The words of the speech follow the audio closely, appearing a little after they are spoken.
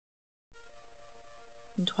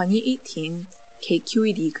In 2018,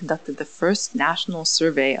 KQED conducted the first national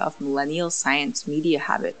survey of millennial science media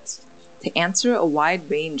habits to answer a wide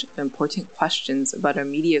range of important questions about our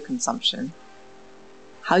media consumption.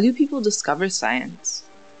 How do people discover science?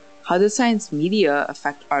 How does science media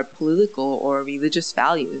affect our political or religious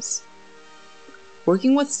values?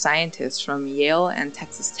 Working with scientists from Yale and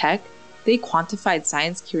Texas Tech, they quantified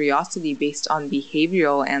science curiosity based on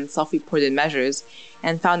behavioral and self-reported measures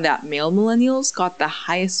and found that male millennials got the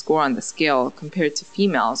highest score on the scale compared to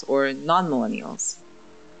females or non-millennials.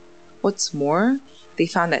 What's more, they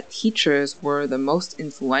found that teachers were the most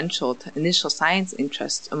influential to initial science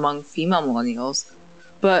interest among female millennials,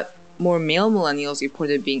 but more male millennials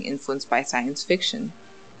reported being influenced by science fiction.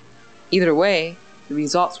 Either way, the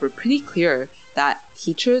results were pretty clear that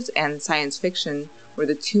teachers and science fiction were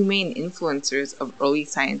the two main influencers of early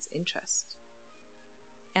science interest.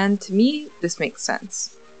 And to me, this makes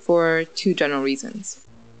sense, for two general reasons.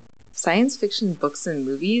 Science fiction books and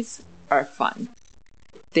movies are fun.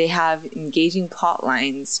 They have engaging plot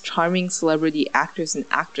lines, charming celebrity actors and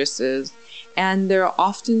actresses, and they're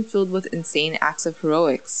often filled with insane acts of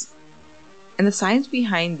heroics. And the science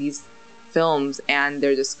behind these films and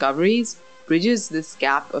their discoveries bridges this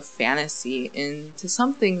gap of fantasy into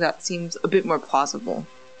something that seems a bit more plausible.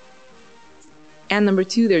 And number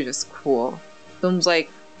two, they're just cool. Films like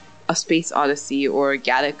A Space Odyssey or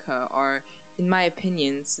Gattaca are, in my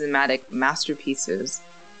opinion, cinematic masterpieces.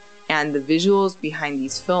 And the visuals behind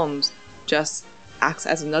these films just acts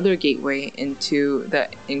as another gateway into the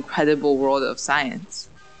incredible world of science.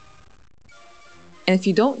 And if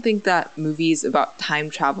you don't think that movies about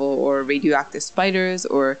time travel or radioactive spiders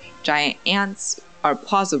or giant ants are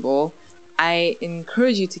plausible, I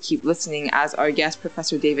encourage you to keep listening as our guest,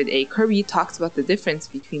 Professor David A. Kirby, talks about the difference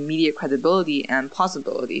between media credibility and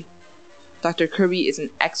plausibility. Dr. Kirby is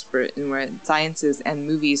an expert in where sciences and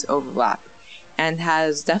movies overlap, and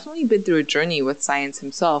has definitely been through a journey with science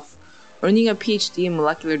himself, earning a PhD in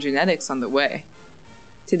molecular genetics on the way.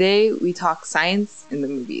 Today, we talk science in the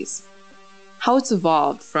movies. How it's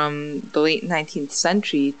evolved from the late 19th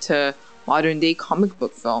century to modern-day comic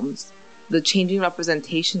book films, the changing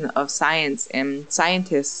representation of science and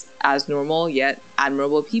scientists as normal yet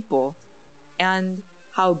admirable people, and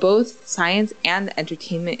how both science and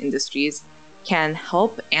entertainment industries can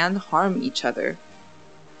help and harm each other.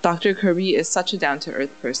 Dr. Kirby is such a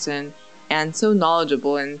down-to-earth person and so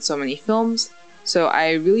knowledgeable in so many films, so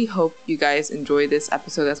I really hope you guys enjoy this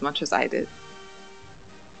episode as much as I did.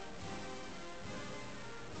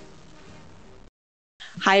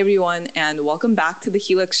 Hi everyone, and welcome back to the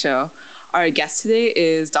Helix Show. Our guest today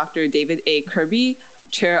is Dr. David A. Kirby,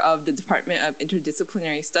 Chair of the Department of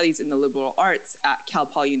Interdisciplinary Studies in the Liberal Arts at Cal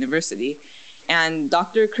Poly University. And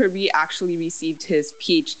Dr. Kirby actually received his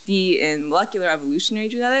PhD in molecular evolutionary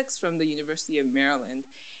genetics from the University of Maryland.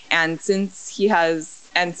 And since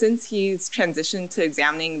he's transitioned to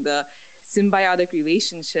examining the symbiotic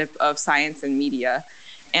relationship of science and media.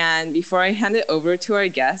 And before I hand it over to our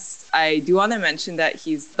guest, I do want to mention that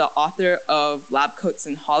he's the author of Lab Coats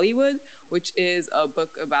in Hollywood, which is a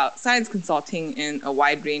book about science consulting in a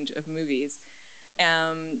wide range of movies.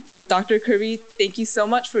 Dr. Kirby, thank you so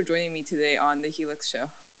much for joining me today on the Helix Show.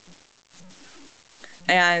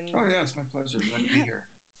 And oh yeah, it's my pleasure. Glad to be here.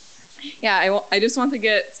 Yeah, I just want to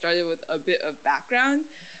get started with a bit of background.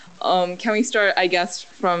 Can we start, I guess,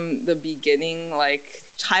 from the beginning, like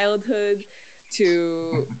childhood,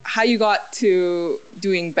 to how you got to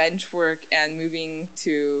doing bench work and moving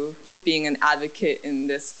to being an advocate in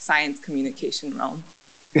this science communication realm?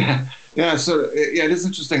 Yeah. So it is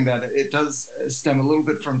interesting that it does stem a little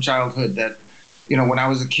bit from childhood. That, you know, when I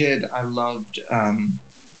was a kid, I loved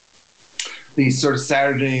these sort of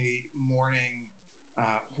Saturday morning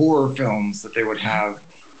horror films that they would have,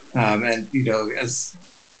 and you know, as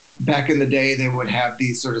back in the day, they would have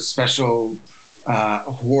these sort of special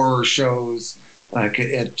horror shows. Like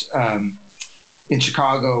in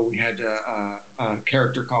Chicago, we had a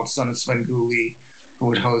character called Son of Svengoolie who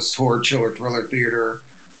would host horror chiller thriller theater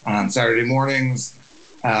on Saturday mornings.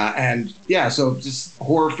 And yeah, so just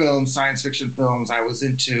horror films, science fiction films. I was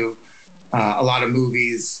into a lot of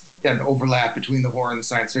movies and overlap between the horror and the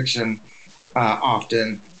science fiction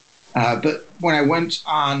often. But when I went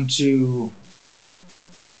on to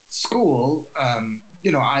school,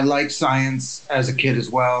 you know, I liked science as a kid as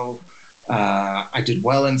well. I did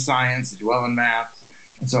well in science, I did well in math.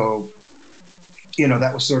 And so, you know,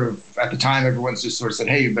 that was sort of, at the time, everyone's just sort of said,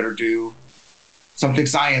 hey, you better do something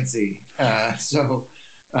sciencey. So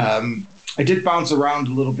I did bounce around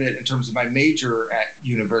a little bit in terms of my major at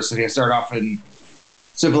university. I started off in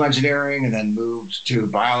civil engineering and then moved to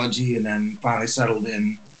biology and then finally settled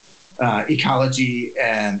in ecology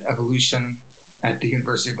and evolution at the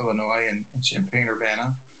University of Illinois in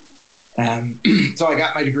Champaign-Urbana. And so I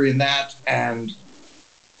got my degree in that. And,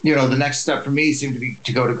 the next step for me seemed to be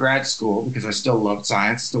to go to grad school because I still loved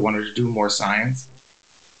science, still wanted to do more science.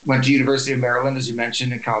 Went to University of Maryland, as you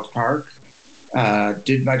mentioned, in College Park.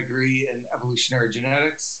 Did my degree in evolutionary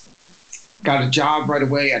genetics. Got a job right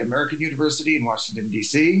away at American University in Washington,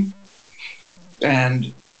 D.C.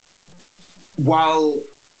 And while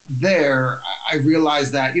there, I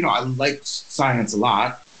realized that, I liked science a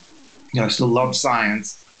lot. I still loved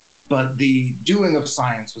science. But the doing of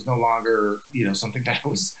science was no longer, something that I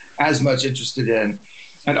was as much interested in.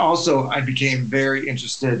 And also, I became very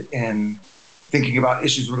interested in thinking about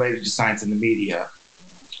issues related to science in the media.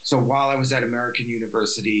 So while I was at American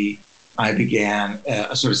University, I began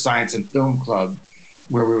a sort of science and film club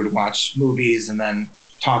where we would watch movies and then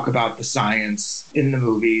talk about the science in the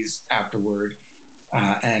movies afterward.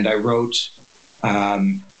 And I wrote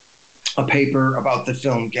a paper about the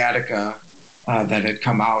film Gattaca that had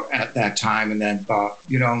come out at that time, and then thought,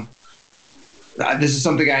 this is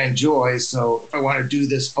something I enjoy. So if I want to do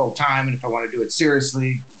this full time and if I want to do it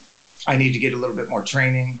seriously, I need to get a little bit more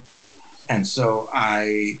training. And so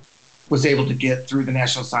I was able to get through the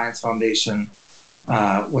National Science Foundation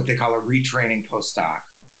what they call a retraining postdoc.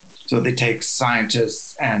 So they take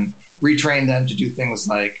scientists and retrain them to do things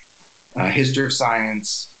like history of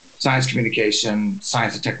science, science communication,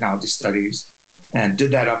 science and technology studies, and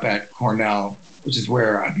did that up at Cornell, which is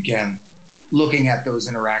where I began looking at those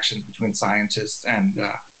interactions between scientists and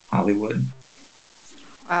Hollywood.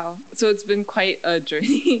 Wow. So it's been quite a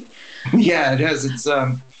journey. Yeah, it has.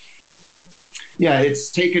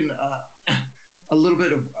 It's taken a little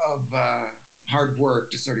bit of hard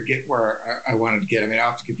work to sort of get where I wanted to get. I mean, I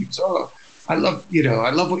often get people say, "Oh, I love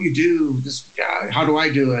what you do. Just how do I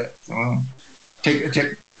do it?" So,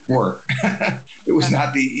 take work. It was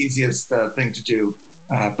not the easiest thing to do,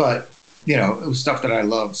 but it was stuff that I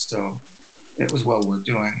loved, so it was well worth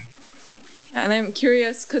doing. And I'm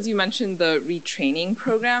curious, because you mentioned the retraining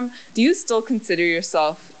program, do you still consider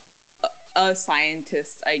yourself a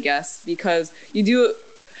scientist, I guess? Because you do,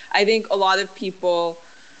 I think a lot of people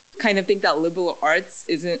kind of think that liberal arts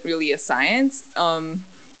isn't really a science.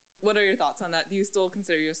 What are your thoughts on that? Do you still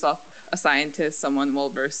consider yourself a scientist, someone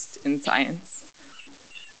well-versed in science?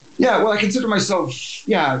 Yeah, well, I consider myself,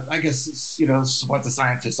 I guess it's, once a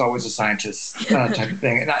scientist, always a scientist type of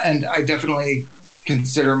thing. And I definitely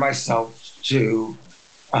consider myself to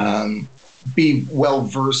be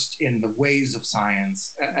well-versed in the ways of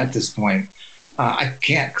science at this point. I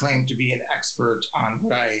can't claim to be an expert on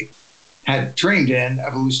what I had trained in,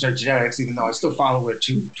 evolutionary genetics, even though I still follow it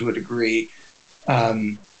to a degree.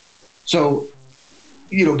 So,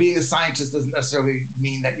 being a scientist doesn't necessarily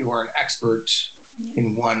mean that you are an expert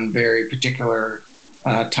in one very particular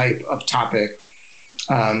type of topic.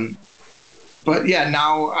 But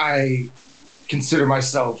now I consider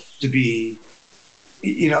myself to be,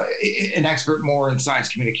 an expert more in science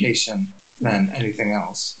communication than anything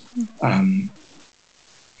else.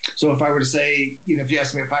 So if I were to say, if you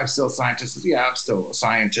ask me if I'm still a scientist, I'm still a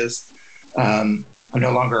scientist. I'm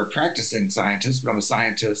no longer a practicing scientist, but I'm a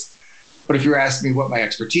scientist. But if you're asking me what my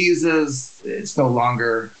expertise is, it's no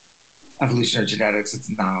longer evolutionary genetics. It's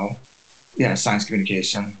now, science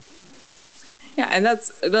communication. Yeah, and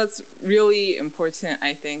that's really important,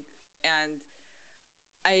 I think. And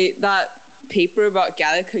that paper about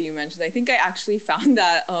Gattaca you mentioned, I think I actually found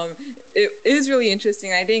that it is really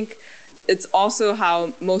interesting. I think it's also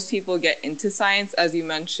how most people get into science, as you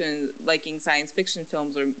mentioned, liking science fiction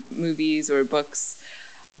films or movies or books.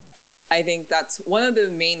 I think that's one of the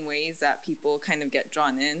main ways that people kind of get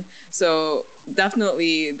drawn in. So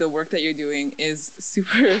definitely the work that you're doing is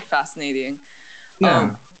super fascinating. Yeah.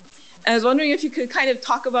 And I was wondering if you could kind of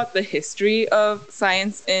talk about the history of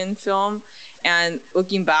science in film. And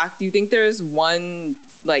looking back, do you think there's one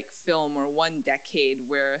film or one decade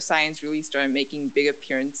where science really started making big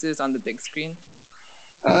appearances on the big screen?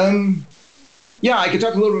 Yeah, I could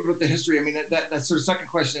talk a little bit about the history. I mean, that sort of second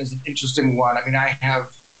question is an interesting one. I mean, I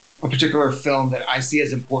have a particular film that I see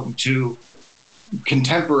as important to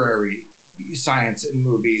contemporary science in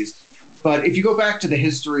movies. But if you go back to the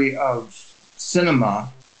history of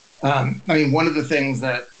cinema, I mean, one of the things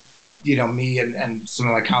that, me and some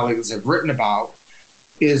of my colleagues have written about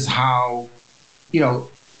is how,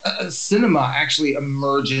 cinema actually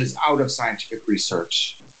emerges out of scientific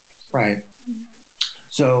research, right? Mm-hmm.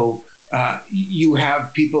 So you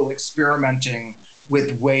have people experimenting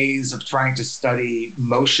with ways of trying to study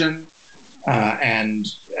motion and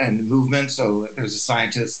movement. So there's a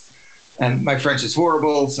scientist, and my French is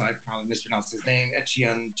horrible, so I probably mispronounced his name,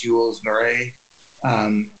 Etienne Jules Murray,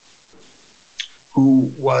 um,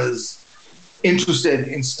 who was interested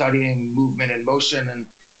in studying movement and motion, and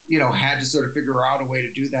had to sort of figure out a way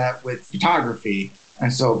to do that with photography.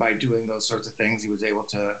 And so by doing those sorts of things, he was able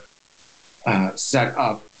to set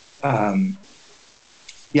up,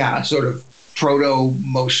 a sort of proto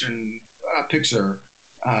motion picture.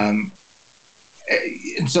 And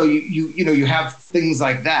so you have things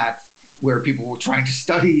like that where people were trying to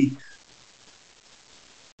study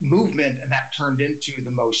movement, and that turned into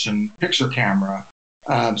the motion picture camera.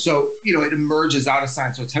 So it emerges out of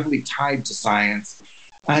science, so it's heavily tied to science,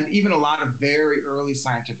 and even a lot of very early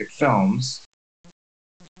scientific films.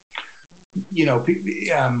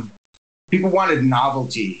 People wanted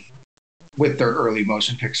novelty with their early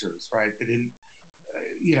motion pictures, right? They didn't,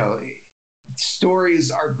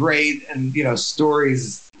 stories are great, and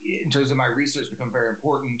stories in terms of my research become very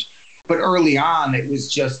important. But early on, it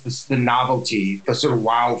was just the novelty, the sort of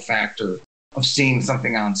wow factor of seeing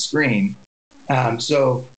something on screen.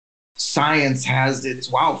 So science has its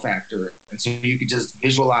wow factor, and so you could just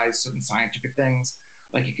visualize certain scientific things.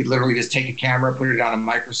 Like you could literally just take a camera, put it on a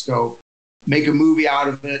microscope, make a movie out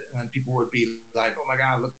of it, and then people would be like, "Oh my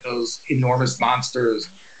God, look at those enormous monsters!"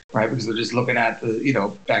 Right? Because they're just looking at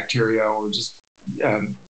the bacteria or just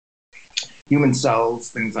human cells,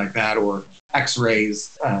 things like that, or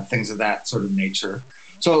X-rays, things of that sort of nature.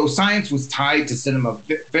 So science was tied to cinema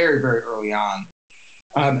very, very early on.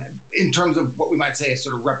 In terms of what we might say is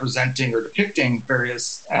sort of representing or depicting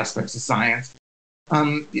various aspects of science.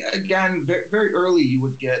 Again, very, very early, you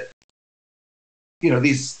would get,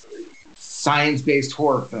 these science-based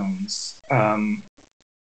horror films.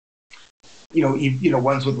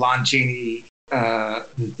 Ones with Lon Chaney,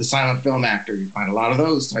 the silent film actor. You find a lot of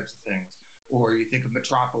those types of things. Or you think of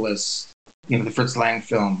Metropolis, the Fritz Lang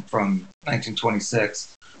film from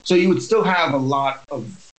 1926. So you would still have a lot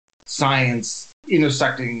of science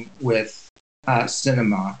intersecting with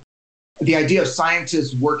cinema. The idea of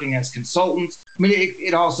scientists working as consultants,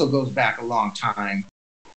 it also goes back a long time.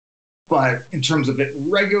 But in terms of it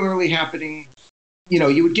regularly happening,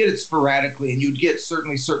 you would get it sporadically, and you'd get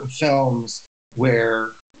certainly certain films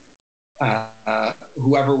where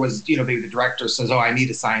whoever was, maybe the director says, "Oh, I need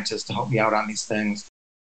a scientist to help me out on these things."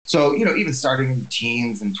 So, even starting in the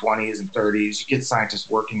teens and 20s and 30s, you get scientists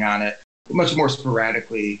working on it much more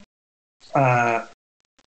sporadically.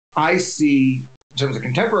 I see, in terms of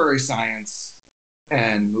contemporary science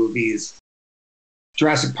and movies,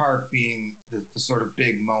 Jurassic Park being the sort of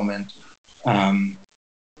big moment.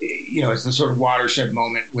 It's the sort of watershed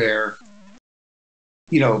moment where,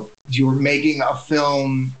 you're making a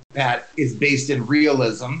film that is based in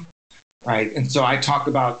realism, right? And so I talk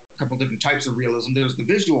about a couple different types of realism. There's the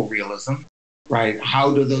visual realism, right?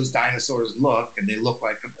 How do those dinosaurs look? And they look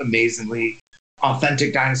like amazingly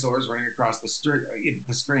authentic dinosaurs running across the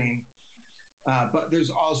screen. But there's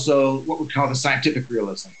also what we call the scientific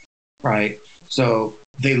realism, right? So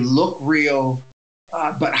they look real,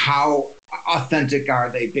 but how authentic are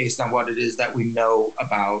they based on what it is that we know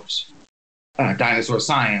about dinosaur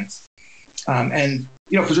science? And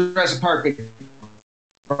for Jurassic Park, they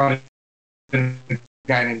brought in a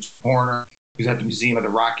guy named Horner, who's at the Museum of the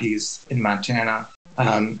Rockies in Montana,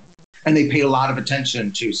 and they paid a lot of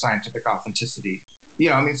attention to scientific authenticity.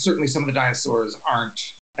 Certainly some of the dinosaurs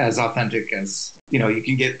aren't as authentic as you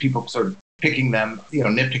can get people sort of picking them,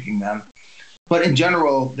 nitpicking them. But in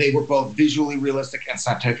general, they were both visually realistic and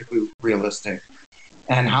scientifically realistic.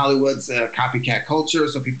 And Hollywood's a copycat culture,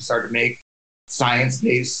 so people started to make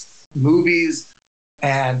science-based movies,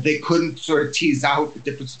 and they couldn't sort of tease out the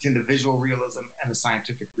difference between the visual realism and the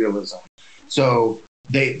scientific realism. So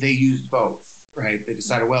they used both, right? They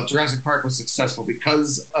decided, well, Jurassic Park was successful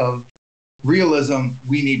because of realism.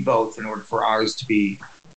 We need both in order for ours to be,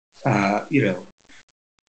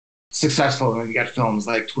 successful. And you got films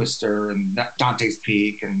like Twister and Dante's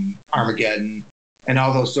Peak and Armageddon and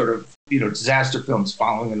all those sort of, disaster films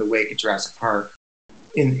following in the wake of Jurassic Park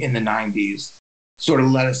in the 90s sort of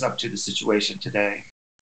led us up to the situation today.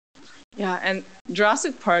 Yeah, and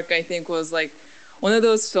Jurassic Park, I think, was like one of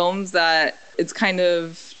those films that it's kind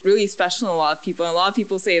of really special to a lot of people. And a lot of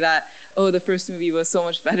people say that, oh, the first movie was so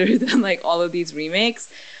much better than like all of these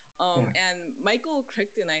remakes. And Michael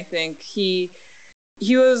Crichton, I think, he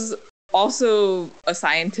was also a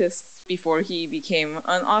scientist before he became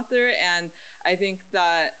an author. And I think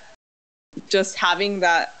that just having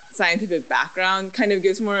that scientific background kind of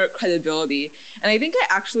gives more credibility. And I think I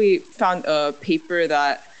actually found a paper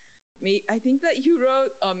that I think that you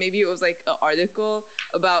wrote, maybe it was like an article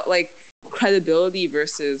about like credibility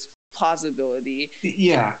versus plausibility.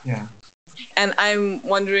 Yeah. And I'm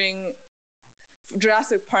wondering,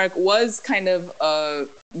 Jurassic Park was kind of a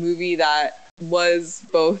movie that was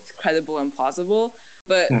both credible and plausible,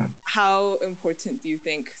 but how important do you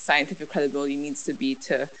think scientific credibility needs to be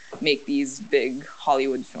to make these big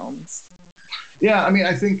Hollywood films? Yeah, I mean,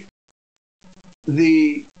 I think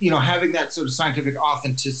having that sort of scientific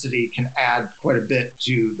authenticity can add quite a bit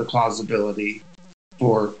to the plausibility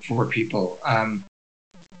for people.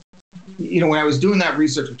 When I was doing that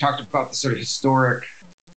research, we talked about the sort of historic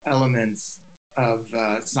elements of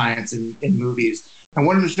science in movies. And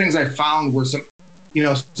one of the things I found were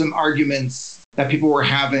some arguments that people were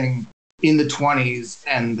having in the 20s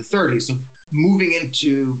and the 30s. So moving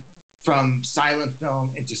from silent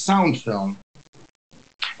film into sound film.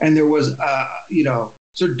 And there was,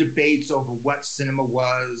 sort of debates over what cinema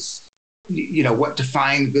was, what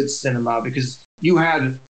defined good cinema, because you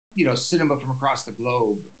had, cinema from across the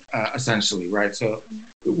globe, essentially, right? So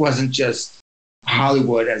it wasn't just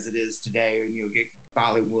Hollywood as it is today, and you get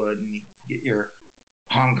Bollywood and you get your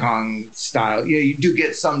Hong Kong style. You do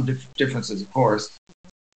get some differences, of course.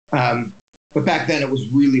 But back then it was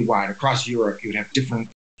really wide. Across Europe, you would have different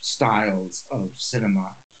styles of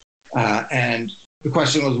cinema. And the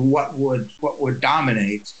question was, what would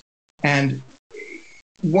dominate? And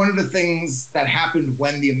one of the things that happened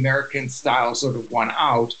when the American style sort of won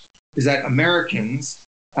out is that Americans,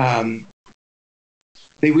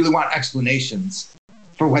 they really want explanations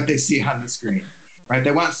for what they see on the screen, right?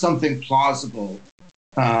 They want something plausible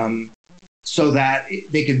so that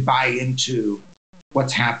they can buy into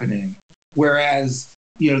what's happening. Whereas,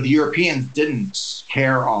 the Europeans didn't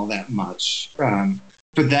care all that much.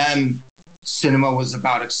 For them, cinema was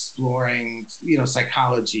about exploring,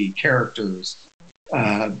 psychology, characters,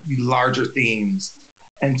 larger themes.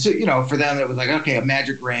 And so, for them, it was like, okay, a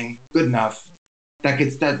magic ring, good enough. We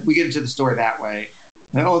get into the story that way.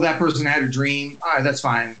 And, that person had a dream. All right, that's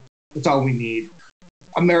fine. That's all we need.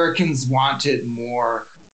 Americans wanted more,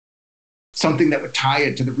 something that would tie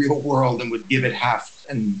it to the real world and would give it heft.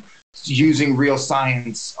 And using real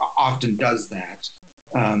science often does that.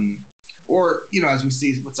 Or, as we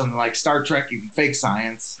see with something like Star Trek, you can fake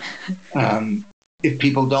science. If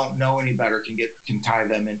people don't know any better, can tie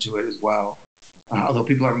them into it as well. Although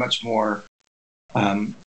people are much more,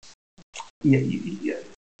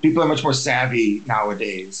 people are much more savvy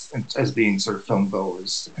nowadays as being sort of film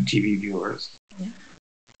goers and TV viewers. Yeah.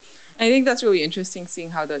 I think that's really interesting, seeing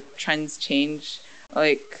how the trends change.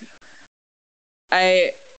 Because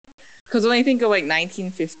when I think of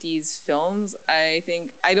 1950s films, I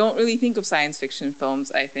don't really think of science fiction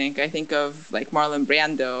films. I think of Marlon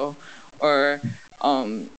Brando or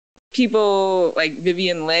people like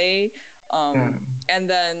Vivian Leigh. And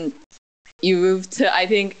then you move to,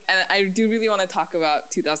 and I do really want to talk about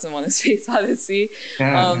 2001: A Space Odyssey.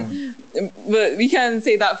 But we can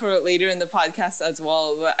say that for later in the podcast as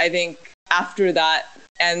well. But I think after that,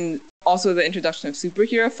 and also the introduction of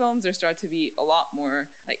superhero films, there started to be a lot more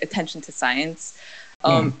attention to science.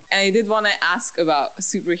 And I did want to ask about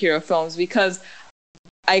superhero films because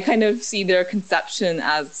I kind of see their conception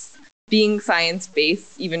as being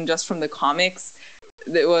science-based, even just from the comics.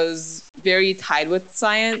 That was very tied with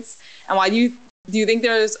science. And why do you think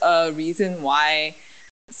there's a reason why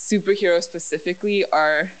superheroes specifically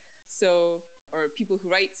are so, or people who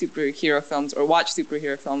write superhero films or watch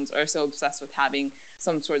superhero films are so obsessed with having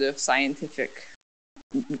some sort of scientific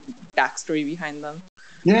backstory behind them?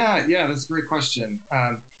 Yeah, that's a great question.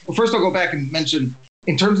 Well, first I'll go back and mention,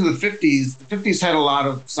 in terms of the 50s had a lot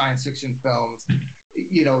of science fiction films.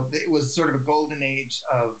 It was sort of a golden age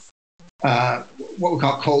of what we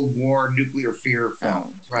call Cold War nuclear fear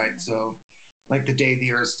films, right? So like The Day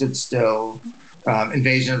the Earth Stood Still,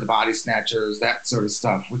 Invasion of the Body Snatchers, that sort of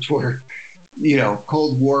stuff, which were,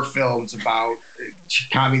 Cold War films about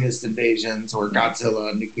communist invasions or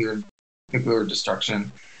Godzilla, nuclear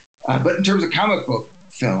destruction. But in terms of comic book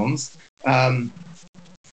films, one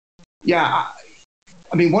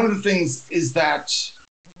of the things is that,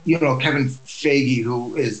 Kevin Feige,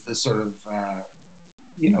 who is the sort of,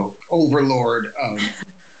 overlord of,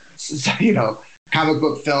 comic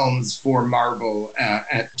book films for Marvel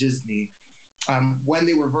at Disney. When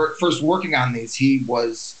they were first working on these, he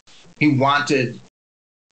wanted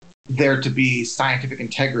there to be scientific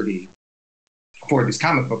integrity for these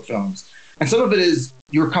comic book films. And some of it is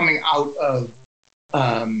you're coming out of,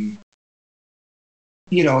 a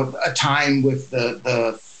time with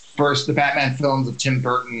the Batman films of Tim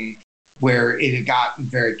Burton, where it had gotten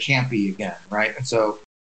very campy again, right? And so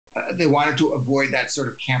they wanted to avoid that sort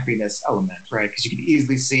of campiness element, right? Because you could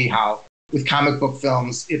easily see how with comic book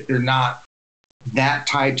films, if they're not that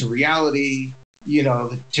tied to reality,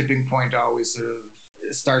 the tipping point always sort of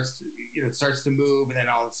starts to move, and then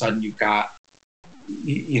all of a sudden you've got,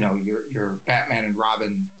 your Batman and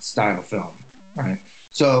Robin style film, right?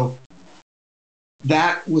 So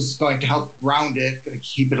that was going to help ground it, going to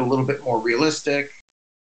keep it a little bit more realistic,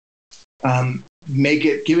 give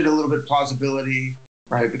it a little bit of plausibility,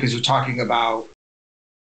 right? Because you're talking about,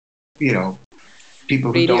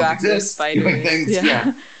 people who don't exist doing things.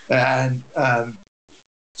 Yeah. And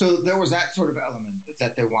so there was that sort of element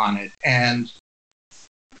that they wanted. And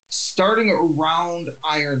starting around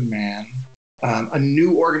Iron Man, a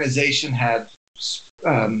new organization had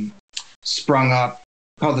sprung up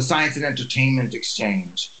called the Science and Entertainment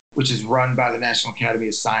Exchange, which is run by the National Academy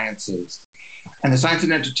of Sciences. And the Science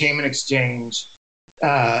and Entertainment Exchange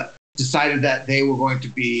decided that they were going to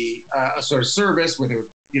be a sort of service where they would,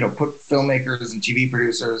 put filmmakers and TV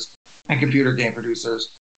producers and computer game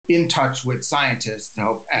producers in touch with scientists to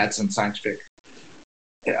help add some scientific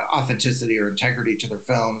authenticity or integrity to their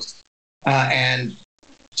films. And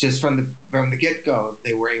just from the get-go,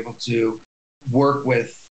 they were able to work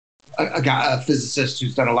with a physicist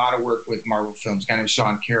who's done a lot of work with Marvel films, a guy named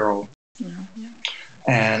Sean Carroll.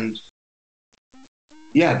 And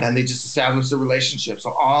then they just established a relationship.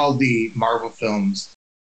 So all the Marvel films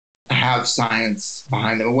have science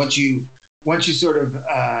behind them. And once you sort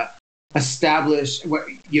of establish what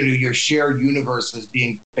your shared universe as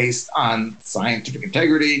being based on scientific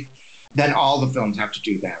integrity, then all the films have to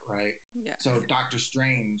do that, right? Yeah. So Doctor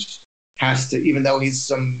Strange has to, even though he's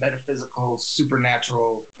some metaphysical,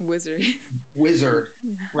 supernatural wizard,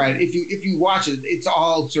 right? If you watch it, it's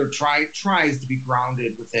all sort of tries to be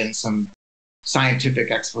grounded within some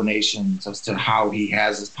scientific explanations as to how he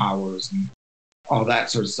has his powers and all that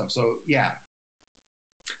sort of stuff. So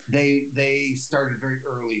they started very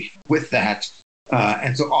early with that,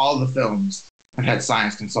 and so all the films have had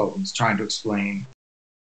science consultants trying to explain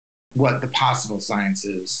what the possible science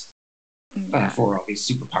is for all these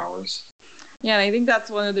superpowers. Yeah, and I think that's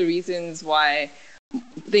one of the reasons why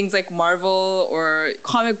things like Marvel or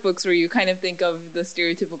comic books, where you kind of think of the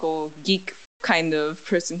stereotypical geek kind of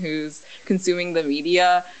person who's consuming the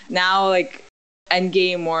media, now like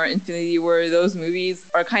Endgame or Infinity War, those movies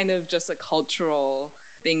are kind of just a cultural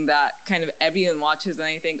thing that kind of everyone watches, and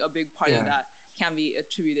I think a big part of that can be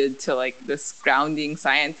attributed to like this grounding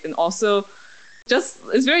science, and also just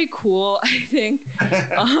it's very cool. I think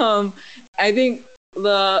I think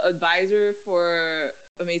the advisor for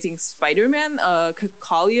Amazing Spider-Man,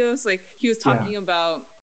 Kakalios, like he was talking about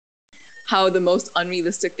how the most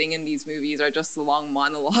unrealistic thing in these movies are just the long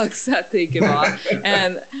monologues that they give off.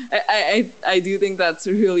 And I do think that's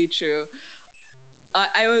really true.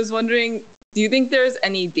 I was wondering, do you think there's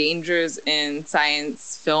any dangers in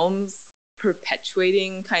science films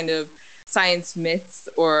perpetuating kind of science myths?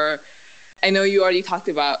 Or I know you already talked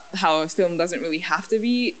about how a film doesn't really have to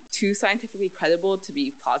be too scientifically credible to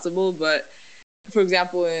be plausible, but for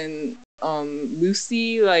example, in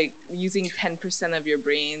Lucy, like using 10% of your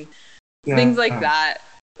brain, things like that.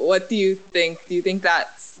 What do you think? Do you think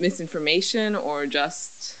that's misinformation or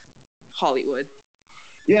just Hollywood?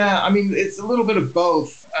 Yeah, I mean, it's a little bit of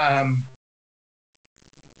both.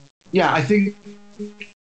 I think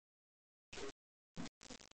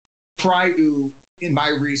try to, in my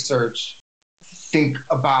research, think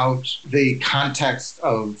about the context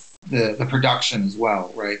of the production as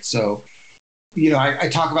well, right? So, I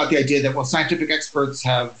talk about the idea that, well, scientific experts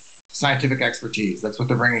have scientific expertise. That's what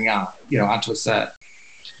they're bringing out, onto a set.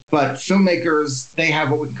 But filmmakers, they have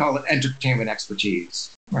what we can call an entertainment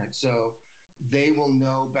expertise, right? So they will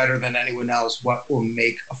know better than anyone else what will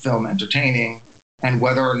make a film entertaining and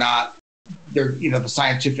whether or not the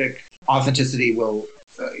scientific authenticity will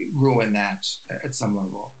ruin that at some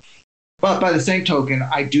level. But by the same token,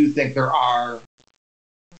 I do think there are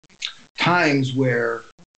times where,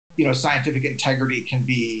 scientific integrity can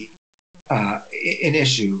be an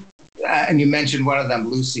issue. And you mentioned one of them,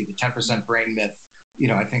 Lucy, the 10% brain myth.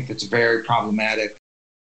 I think that's a very problematic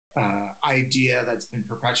idea that's been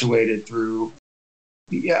perpetuated through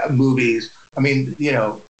movies. I mean,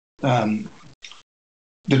 the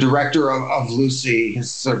director of Lucy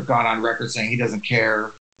has sort of gone on record saying he doesn't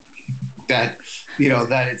care that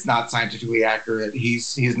that it's not scientifically accurate.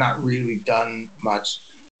 He's not really done much.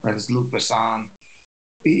 Right, it's Luc Besson.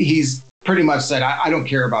 He's pretty much said, I don't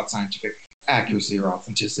care about scientific accuracy or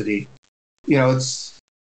authenticity. It's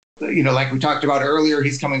like we talked about earlier,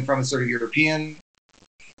 he's coming from a sort of European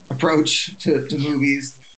approach to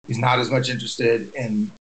movies. He's not as much interested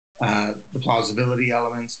in the plausibility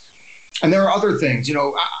elements. And there are other things,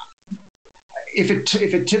 if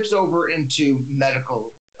it tips over into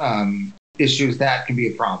medical issues, that can be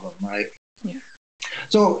a problem, right? Yeah.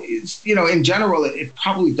 So, in general, it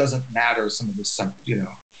probably doesn't matter some of this stuff,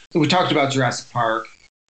 So we talked about Jurassic Park.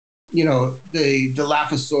 The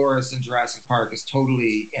Dilophosaurus in Jurassic Park is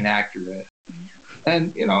totally inaccurate.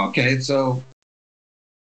 And, okay, so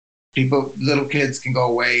little kids can go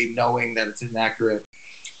away knowing that it's inaccurate.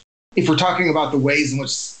 If we're talking about the ways in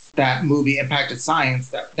which that movie impacted science,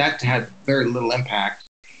 that had very little impact.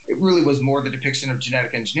 It really was more the depiction of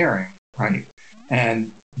genetic engineering, right?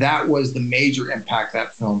 And that was the major impact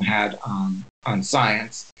that film had on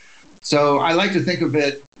science. So I like to think of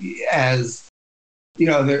it as,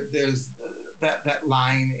 there's that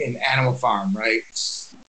line in Animal Farm, right?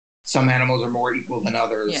 Some animals are more equal than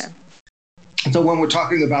others. Yeah. And so when we're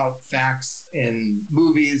talking about facts in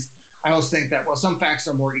movies, I always think that, some facts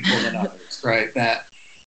are more equal than others, right? That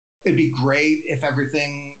it'd be great if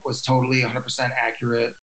everything was totally 100%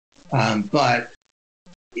 accurate. But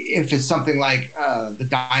if it's something like the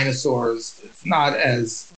dinosaurs, it's not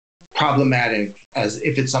as problematic as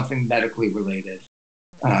if it's something medically related.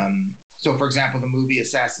 So, for example, the movie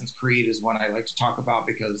Assassin's Creed is one I like to talk about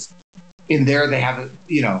because in there they have,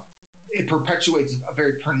 it perpetuates a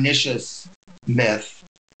very pernicious myth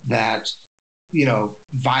that,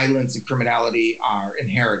 violence and criminality are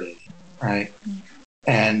inherited, right?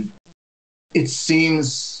 And it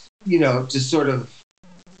seems, to sort of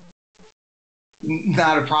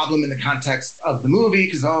not a problem in the context of the movie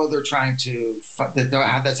because, they're trying to,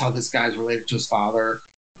 that's how this guy's related to his father.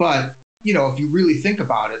 But, if you really think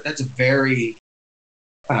about it, that's a very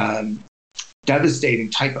devastating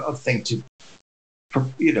type of thing to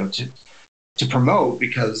promote,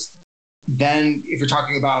 because then if you're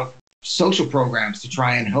talking about social programs to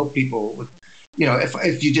try and help people with,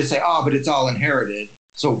 if you just say, but it's all inherited,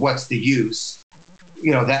 so what's the use?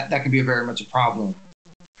 That can be very much a problem.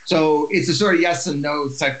 So it's a sort of yes and no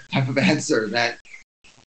type of answer that,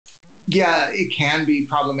 it can be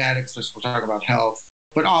problematic, especially if we're talking about health,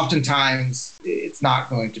 but oftentimes it's not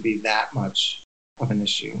going to be that much of an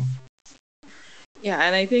issue. Yeah,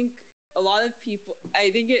 and I think a lot of people,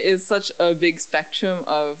 I think it is such a big spectrum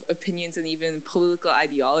of opinions and even political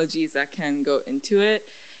ideologies that can go into it.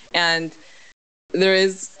 And there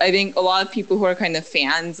is, I think, a lot of people who are kind of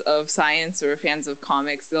fans of science or fans of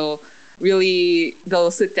comics, they'll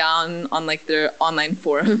sit down on like their online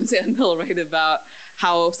forums and they'll write about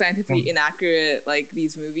how scientifically inaccurate like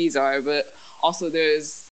these movies are, but also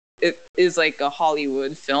it is like a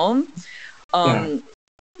Hollywood film. And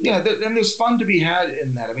there's fun to be had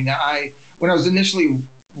in that. I mean, when I was initially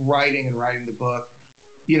writing the book,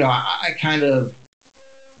 I kind of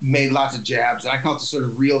made lots of jabs, and I call it the sort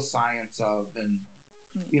of real science of, and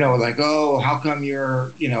like, how come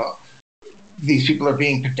these people are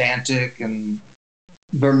being pedantic and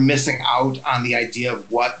they're missing out on the idea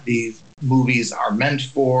of what these movies are meant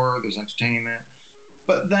for. There's entertainment.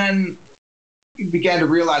 But then you began to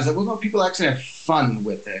realize that, people actually have fun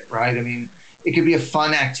with it, right? I mean, it could be a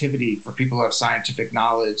fun activity for people who have scientific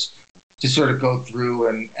knowledge to sort of go through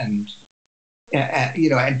and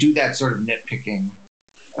do that sort of nitpicking.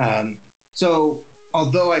 So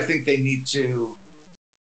although I think they need to,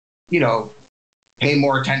 pay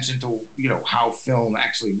more attention to, how film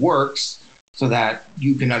actually works so that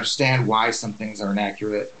you can understand why some things are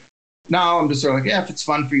inaccurate. Now I'm just sort of like, if it's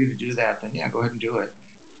fun for you to do that, then go ahead and do it.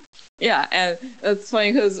 Yeah, and that's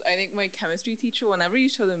funny because I think my chemistry teacher, whenever you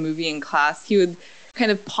show the movie in class, he would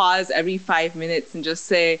kind of pause every 5 minutes and just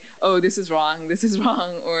say, this is wrong,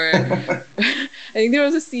 or I think there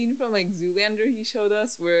was a scene from like Zoolander he showed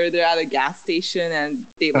us where they're at a gas station and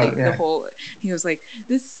they the whole, he was like,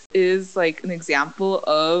 this is like an example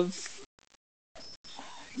of,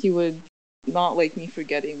 he would not like me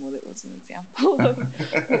forgetting what it was an example of.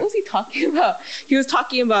 What was he talking about? He was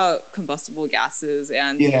talking about combustible gases,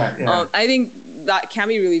 and I think that can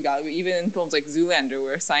be really valuable even in films like Zoolander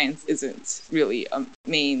where science isn't really a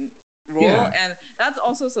main role. And that's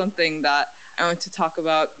also something that I want to talk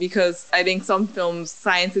about because I think some films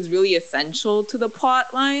science is really essential to the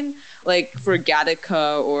plot line, like for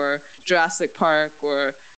Gattaca or Jurassic Park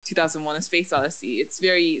or 2001: A Space Odyssey. It's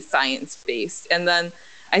very science based, and then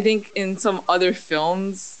I think in some other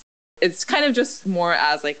films, it's kind of just more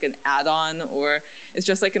as like an add-on, or it's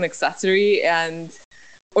just like an accessory,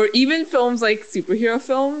 or even films like superhero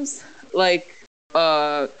films, like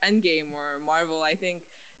Endgame or Marvel. I think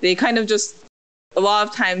they kind of just, a lot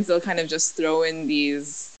of times they'll kind of just throw in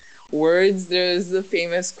these words. There's the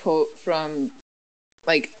famous quote from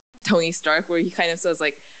like Tony Stark where he kind of says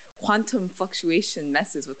like, quantum fluctuation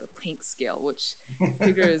messes with the Planck scale, which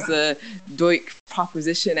figures the Deutsch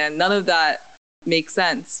proposition, and none of that makes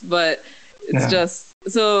sense. But It's just,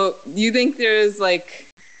 so do you think there's like,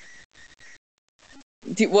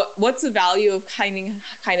 what's the value of kind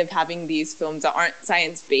of having these films that aren't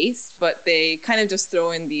science based, but they kind of just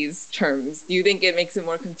throw in these terms? Do you think it makes it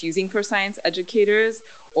more confusing for science educators,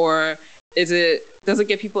 or does it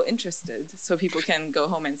get people interested so people can go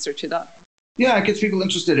home and search it up? Yeah, it gets people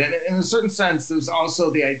interested. And in a certain sense, there's also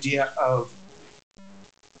the idea of,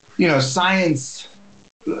 science.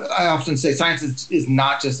 I often say science is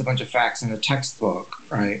not just a bunch of facts in a textbook,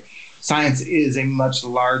 right? Science is a much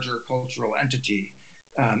larger cultural entity,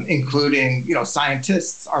 including,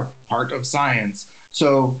 scientists are part of science.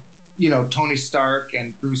 So, Tony Stark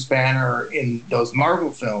and Bruce Banner in those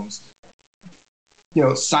Marvel films,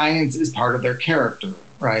 science is part of their character,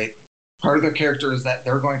 right? Part of their character is that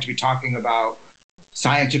they're going to be talking about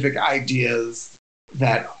scientific ideas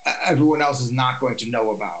that everyone else is not going to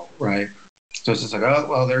know about, right? So it's just like, oh,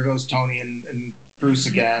 well, there goes Tony and Bruce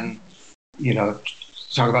again,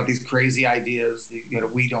 talk about these crazy ideas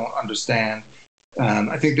that, we don't understand.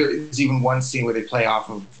 I think there is even one scene where they play off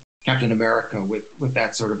of Captain America with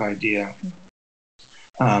that sort of idea.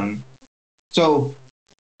 So,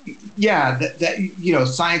 yeah, that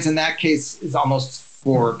science in that case is almost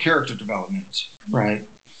for character development, right?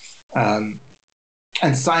 And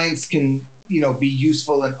science can, be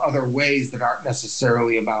useful in other ways that aren't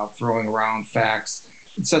necessarily about throwing around facts.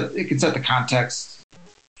 It can set the context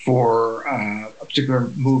for a particular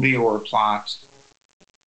movie or a plot.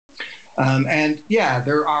 And yeah,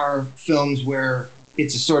 there are films where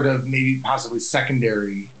it's a sort of maybe possibly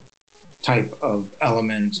secondary type of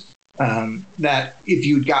element that if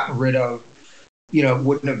you'd gotten rid of,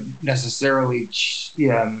 wouldn't have necessarily changed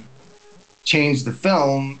the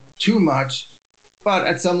film too much. But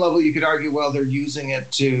at some level, you could argue, well, they're using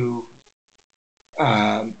it to,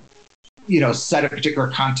 set a particular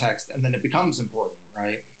context, and then it becomes important,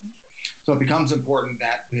 right? So it becomes important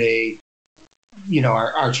that they,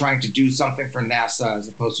 are trying to do something for NASA as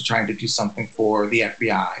opposed to trying to do something for the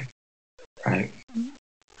FBI, right?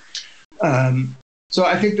 So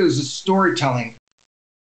I think there's a storytelling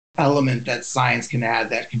element that science can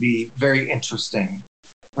add that can be very interesting,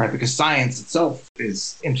 right? Because science itself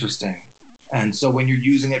is interesting. And so when you're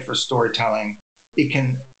using it for storytelling, it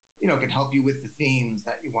can, can help you with the themes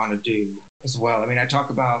that you want to do as well. I mean, I talk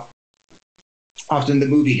about often the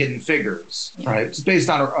movie Hidden Figures, right? It's based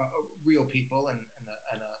on a real people and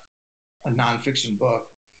a nonfiction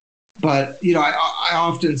book. But, I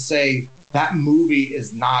often say that movie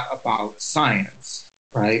is not about science,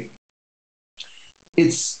 right?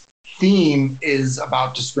 Its theme is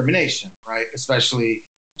about discrimination, right? Especially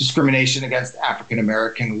discrimination against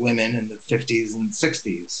African-American women in the 50s and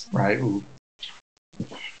 60s, right? Who,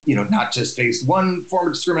 not just faced one form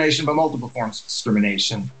of discrimination, but multiple forms of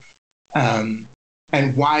discrimination.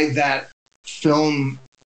 And why that film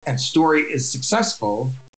and story is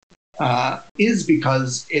successful is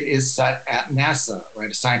because it is set at NASA, right?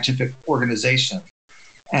 A scientific organization.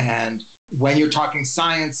 And when you're talking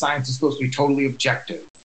science, science is supposed to be totally objective,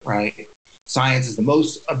 right? Science is the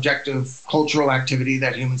most objective cultural activity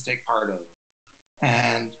that humans take part of.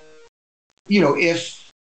 And, if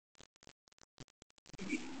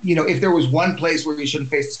there was one place where you shouldn't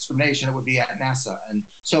face discrimination, it would be at NASA. And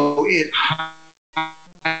so it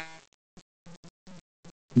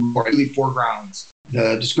really foregrounds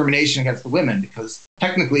the discrimination against the women, because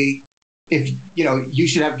technically, if you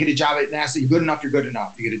should get a job at NASA, you're good enough,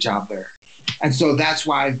 you get a job there. And so that's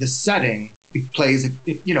why the setting plays an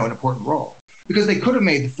important role, because they could have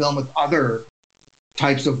made the film with other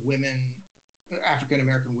types of women, African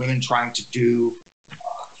American women, trying to do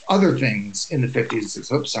other things in the 50s and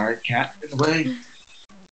 60s. Oops, sorry, cat in the way.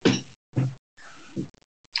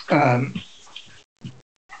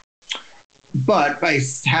 But by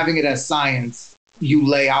having it as science, you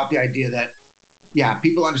lay out the idea that,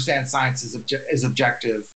 people understand science is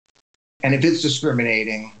objective. And if it's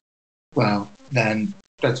discriminating, well, then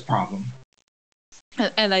that's a problem.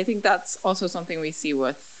 And I think that's also something we see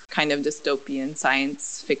with kind of dystopian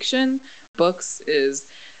science fiction books,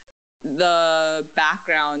 is the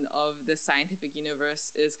background of the scientific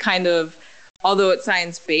universe is kind of, although it's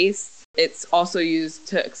science-based, it's also used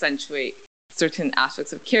to accentuate certain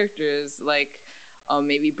aspects of characters, like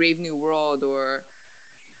maybe Brave New World or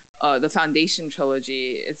the Foundation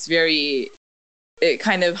trilogy. It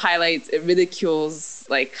kind of highlights, it ridicules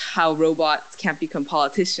like how robots can't become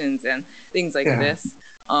politicians and things like this.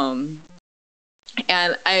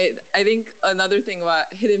 And I think another thing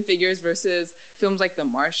about Hidden Figures versus films like The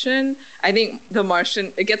Martian, I think The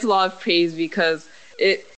Martian, it gets a lot of praise because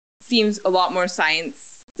it seems a lot more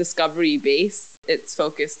science discovery based. it's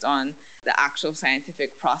focused on the actual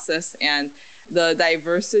scientific process and the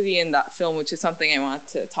diversity in that film, which is something I want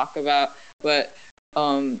to talk about. But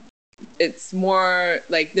it's more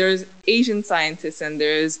like there's Asian scientists and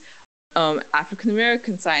there's African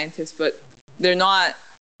American scientists, but they're not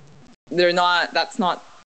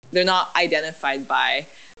identified by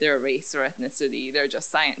their race or ethnicity. They're just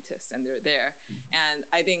scientists and they're there. And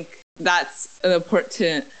I think that's an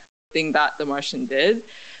important thing that The Martian did.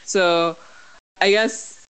 So I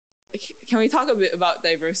guess, can we talk a bit about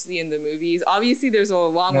diversity in the movies? Obviously, there's a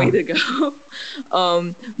long way to go.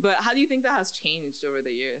 But how do you think that has changed over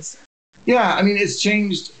the years? Yeah, I mean, it's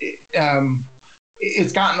changed.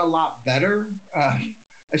 It's gotten a lot better.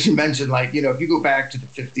 As you mentioned, like, if you go back to the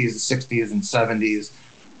 50s, the 60s, and 70s,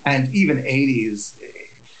 and even 80s,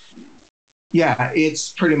 yeah,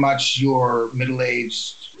 it's pretty much your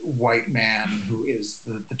middle-aged white man who is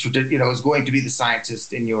is going to be the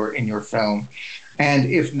scientist in your film.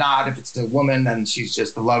 And if not, if it's a woman, then she's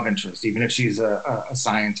just the love interest, even if she's a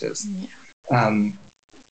scientist. Yeah.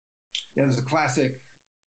 There's a classic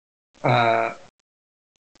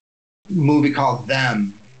movie called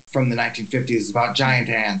Them from the 1950s about giant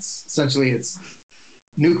ants. Essentially, it's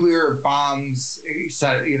nuclear bombs,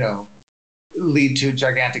 lead to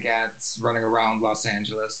gigantic ants running around Los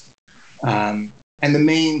Angeles. And the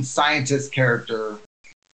main scientist character,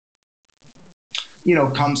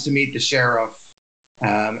 comes to meet the sheriff.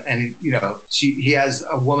 And, he has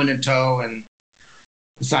a woman in tow, and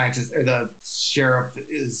the sheriff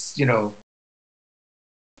is,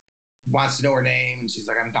 wants to know her name. And she's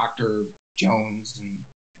like, I'm Dr. Jones. And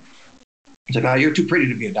he's like, oh, you're too pretty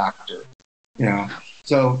to be a doctor,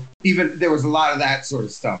 So even there was a lot of that sort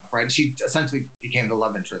of stuff, right? She essentially became the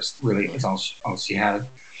love interest, really, is all she had.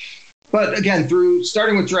 But again,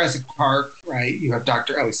 starting with Jurassic Park, right, you have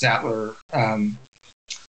Dr. Ellie Sattler.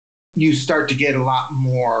 You start to get a lot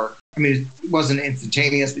more, I mean, it wasn't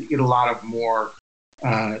instantaneous, but you get a lot of more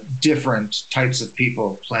different types of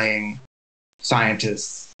people playing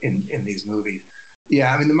scientists in these movies.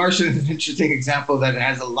 Yeah, I mean, The Martian is an interesting example that it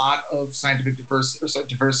has a lot of scientific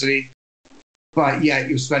diversity, but yet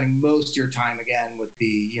you're spending most of your time again with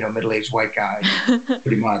the middle-aged white guy,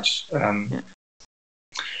 pretty much.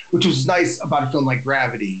 Which was nice about a film like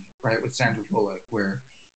Gravity, right, with Sandra Bullock, where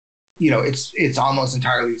it's almost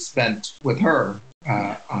entirely spent with her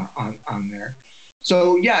on there.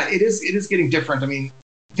 So yeah, it is getting different. I mean,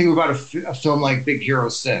 think about a film like Big Hero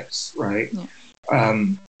 6, right? Yeah.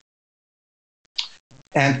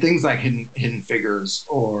 And things like Hidden Figures,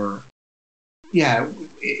 or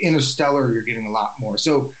Interstellar, you're getting a lot more.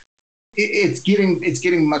 So it's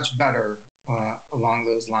getting much better along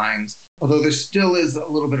those lines. Although there still is a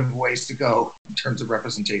little bit of a ways to go in terms of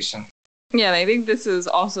representation. Yeah, and I think this is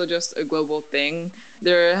also just a global thing.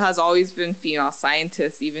 There has always been female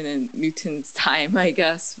scientists, even in Newton's time, I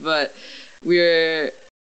guess. But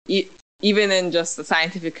even in just the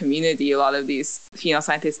scientific community, a lot of these female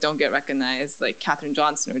scientists don't get recognized, like Katherine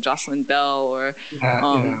Johnson or Jocelyn Bell,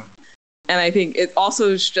 and I think it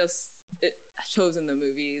also it shows in the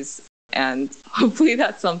movies, and hopefully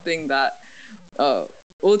that's something that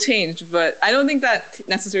will change. But I don't think that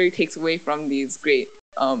necessarily takes away from these great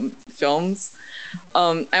films.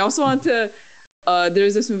 I also want to,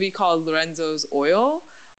 there's this movie called Lorenzo's Oil.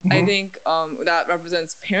 Mm-hmm. I think that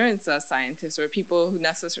represents parents as scientists, or people who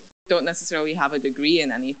don't necessarily have a degree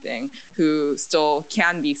in anything, who still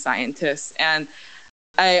can be scientists. And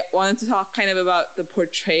I wanted to talk kind of about the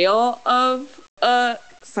portrayal of a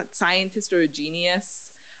scientist or a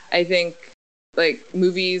genius. I think like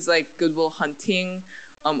movies like Good Will Hunting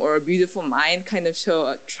or A Beautiful Mind kind of show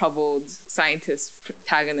a troubled scientist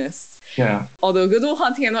protagonist. Yeah. Although Good Will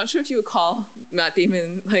Hunting, I'm not sure if you would call Matt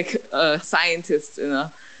Damon like a scientist in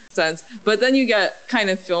a sense. But then you get kind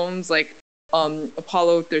of films like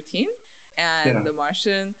Apollo 13 and The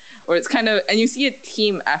Martian, where it's kind of, and you see a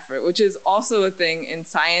team effort, which is also a thing in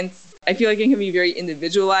science. I feel like it can be very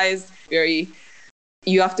individualized,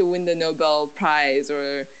 you have to win the Nobel Prize,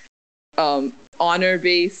 or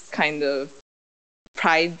honor-based, kind of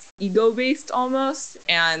pride, ego-based almost,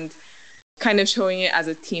 and kind of showing it as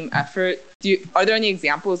a team effort. Are there any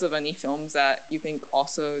examples of any films that you think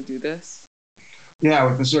also do this? Yeah,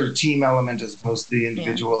 with the sort of team element as opposed to the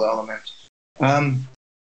individual element. I'd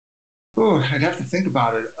have to think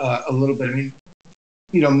about it a little bit. I mean,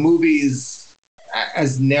 movies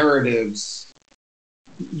as narratives,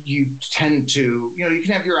 you tend to, you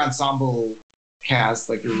can have your ensemble cast,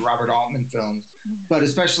 like your Robert Altman films, but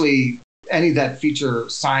especially any that feature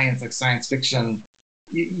science, like science fiction,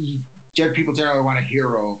 people generally want a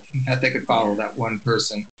hero that they could follow, that one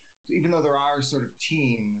person. So even though there are sort of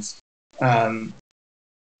teams, Um,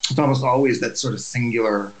 it's almost always that sort of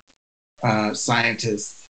singular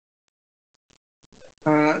scientist.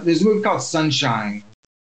 There's a movie called Sunshine.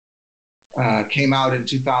 Came out in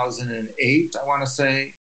 2008, I want to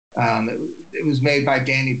say. It was made by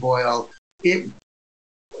Danny Boyle. It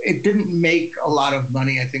didn't make a lot of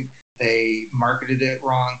money. I think they marketed it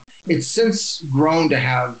wrong. It's since grown to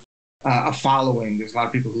have a following. There's a lot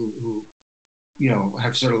of people who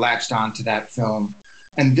have sort of latched on to that film.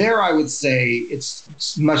 And there, I would say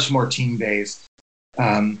it's much more team-based.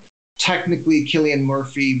 Technically, Cillian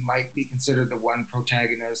Murphy might be considered the one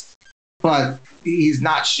protagonist, but he's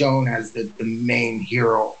not shown as the main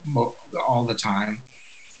hero all the time.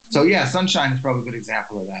 So yeah, Sunshine is probably a good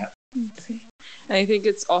example of that. Okay. And I think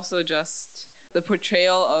it's also just the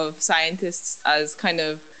portrayal of scientists as kind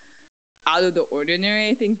of out of the ordinary.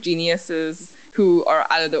 I think geniuses who are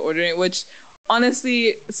out of the ordinary, which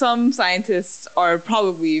honestly, some scientists are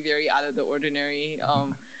probably very out of the ordinary.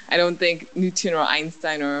 I don't think Newton or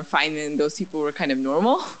Einstein or Feynman, those people were kind of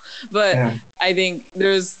normal. But yeah. I think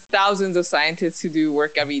there's thousands of scientists who do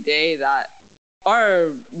work every day that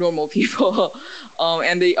are normal people,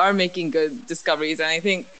 and they are making good discoveries. And I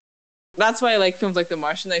think that's why I like films like The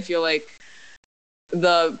Martian. I feel like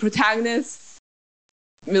the protagonist,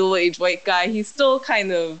 middle-aged white guy, he's still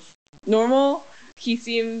kind of normal. He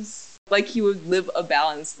seems like he would live a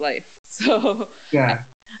balanced life. So yeah,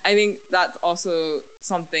 I think that's also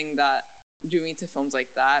something that drew me to films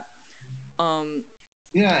like that.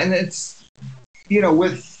 Yeah, and it's,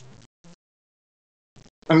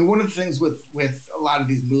 one of the things with a lot of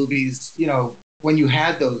these movies, when you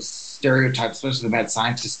had those stereotypes, especially the mad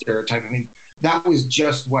scientist stereotype, that was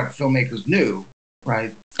just what filmmakers knew,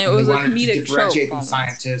 right? It was a comedic to differentiate from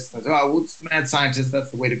scientists. It's the mad scientist, that's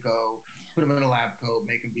the way to go. Put them in a lab coat,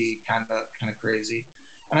 make them be kind of crazy.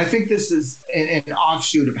 And I think this is an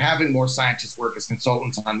offshoot of having more scientists work as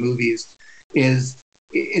consultants on movies is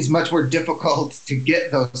much more difficult to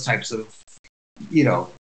get those types of,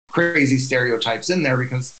 crazy stereotypes in there,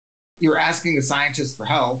 because you're asking a scientist for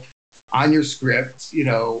help on your script,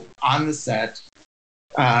 on the set,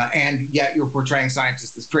 and yet you're portraying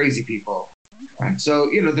scientists as crazy people. Right? So,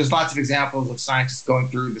 there's lots of examples of scientists going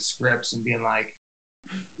through the scripts and being like,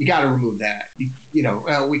 you got to remove that. We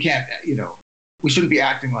can't, we shouldn't be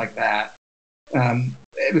acting like that.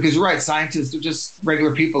 Because you're right, scientists are just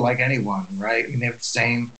regular people like anyone, right? They have the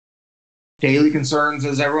same daily concerns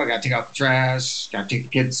as everyone. Got to take out the trash, got to take the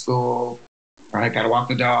kids to school, right? Got to walk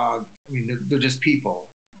the dog. They're just people,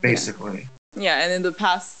 basically. Yeah, and in the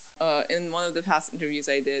past, in one of the past interviews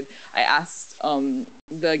I did, I asked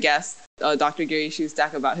the guest, Dr. Gary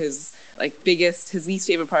Shustak, about his least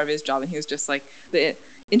favorite part of his job, and he was just like, the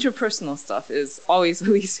interpersonal stuff is always the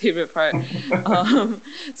least favorite part.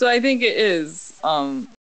 So I think it is.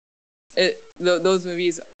 Those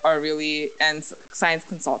movies are really, and science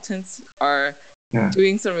consultants are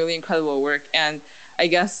doing some really incredible work. And I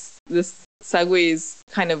guess this segues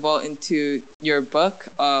kind of well into your book,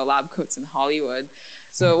 Lab Coats in Hollywood.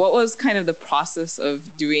 So what was kind of the process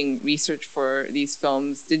of doing research for these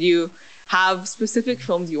films? Did you have specific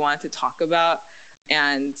films you wanted to talk about?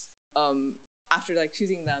 And after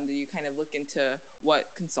choosing them, did you kind of look into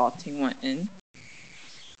what consulting went in?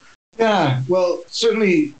 Yeah, well,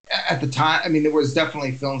 certainly at the time, there was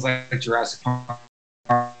definitely films like Jurassic Park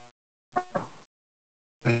I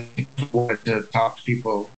wanted to talk to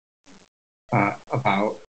people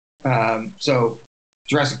about. So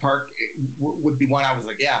Jurassic Park would be one I was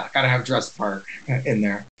like, yeah, I got to have Jurassic Park in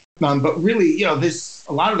there. But really, a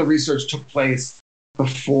lot of the research took place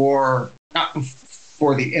not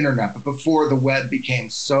before the internet, but before the web became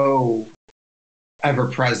so ever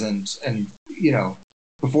present, and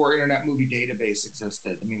before Internet Movie Database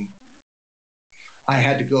existed. I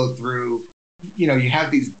had to go through, you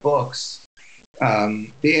have these books.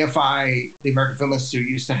 The AFI, the American Film Institute,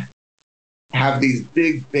 used to have these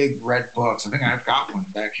big red books. I think I've got one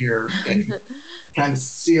back here. And kind of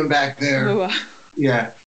see them back there. Oh, wow.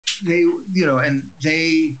 Yeah. And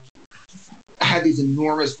they had these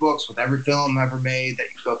enormous books with every film ever made that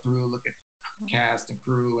you go through, look at cast and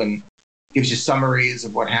crew, and gives you summaries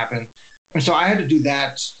of what happened. And so I had to do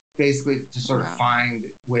that basically to sort of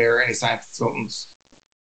find where any science consultants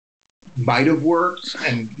might have worked,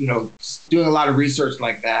 and, doing a lot of research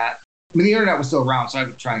like that. The internet was still around, so I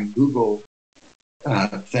would try and Google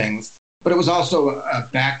things. But it was also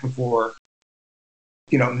back before,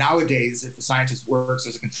 nowadays, if a scientist works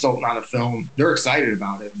as a consultant on a film, they're excited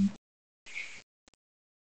about it. And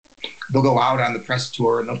they'll go out on the press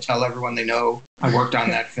tour and they'll tell everyone they know I worked on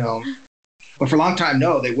that film. But for a long time,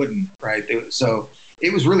 no, they wouldn't, right? So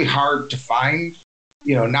it was really hard to find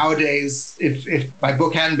Nowadays, if my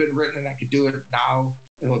book hadn't been written and I could do it now,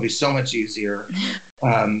 it would be so much easier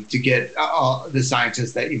to get all the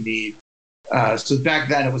scientists that you need. So back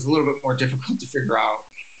then, it was a little bit more difficult to figure out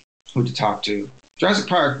who to talk to. Jurassic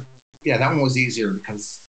Park, yeah, that one was easier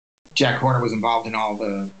because Jack Horner was involved in all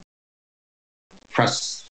the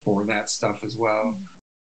press for that stuff as well.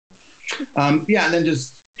 Yeah, and then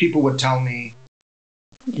just people would tell me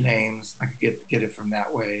names. I could get it from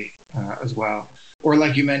that way as well. Or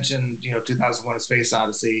like you mentioned, 2001: A Space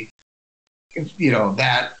Odyssey.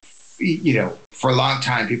 That for a long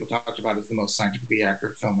time people talked about it as the most scientifically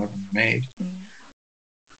accurate film ever made.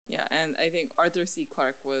 Yeah, and I think Arthur C.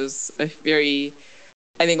 Clarke was I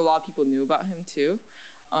think a lot of people knew about him too.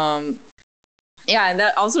 Yeah, and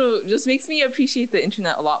that also just makes me appreciate the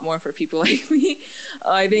internet a lot more for people like me.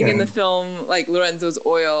 I think in the film, like Lorenzo's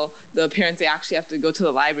Oil, the parents, they actually have to go to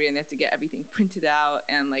the library and they have to get everything printed out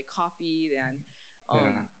and like copied. And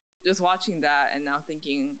just watching that and now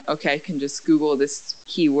thinking, okay, I can just Google this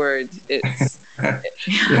keyword. It's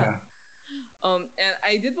yeah. And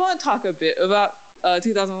I did want to talk a bit about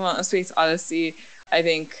 2001: A Space Odyssey. I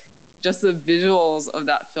think just the visuals of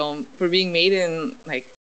that film, for being made in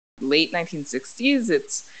like late 1960s,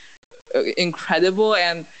 it's incredible.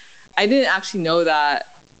 And I didn't actually know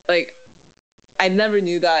that, like, I never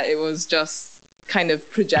knew that it was just kind of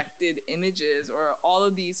projected images or all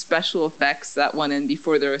of these special effects that went in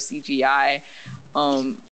before there was CGI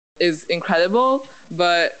is incredible.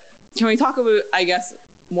 But can we talk about, I guess,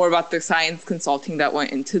 more about the science consulting that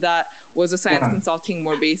went into that? Was the science consulting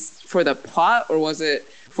more based for the plot, or was it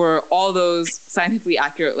for all those scientifically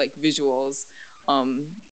accurate like visuals? It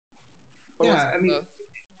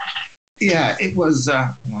was.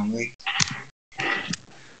 Wait.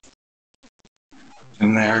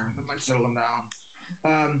 In there, I might settle them down.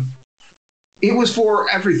 It was for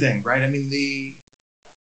everything, right? I mean, they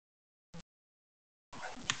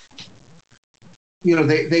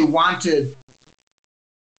wanted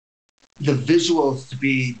the visuals to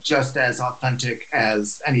be just as authentic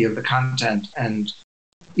as any of the content, and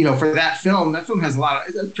for that film has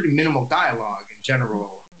a pretty minimal dialogue in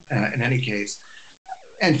general, in any case.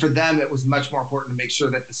 And for them, it was much more important to make sure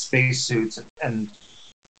that the spacesuits and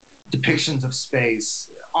depictions of space,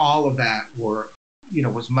 all of that was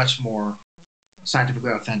much more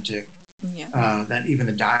scientifically authentic than even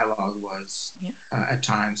the dialogue was at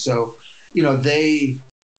times. So, they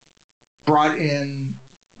brought in,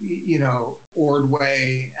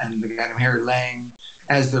 Ordway and the guy named Harry Lang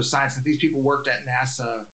as their scientists. These people worked at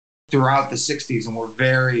NASA throughout the 60s and were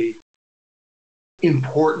very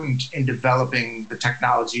important in developing the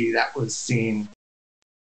technology that was seen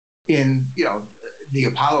in, the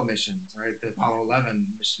Apollo missions, right? The Apollo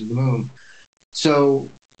 11 mission to the moon. So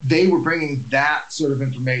they were bringing that sort of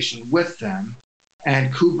information with them.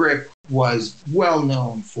 And Kubrick was well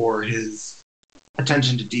known for his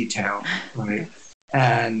attention to detail, right?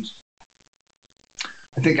 And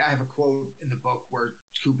I think I have a quote in the book where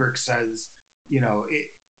Kubrick says,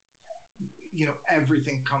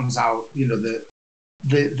 everything comes out,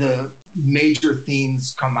 the major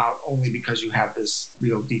themes come out only because you have this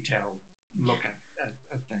real detailed look at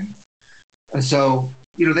things. And so,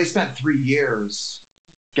 they spent 3 years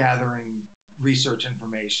gathering research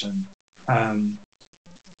information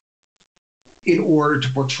in order to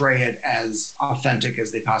portray it as authentic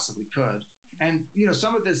as they possibly could. And,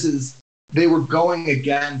 some of this is they were going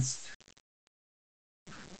against,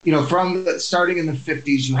 starting in the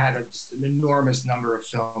 50s, you had an enormous number of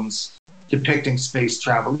films depicting space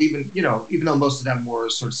travel, even though most of them were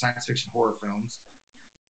sort of science fiction horror films.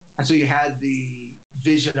 And so you had the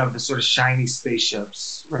vision of the sort of shiny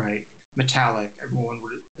spaceships, right? Metallic. Everyone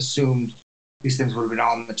would have assumed these things would have been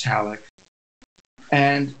all metallic.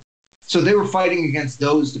 And so they were fighting against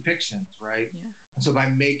those depictions, right? Yeah. And so by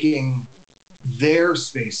making their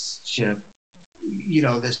spaceship,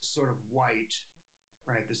 this sort of white,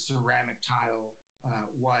 right, the ceramic tile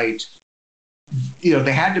white,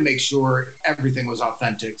 they had to make sure everything was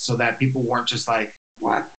authentic so that people weren't just like,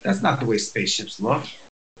 what? That's not the way spaceships look.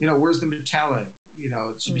 Where's the metallic?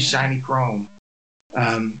 It should be shiny chrome.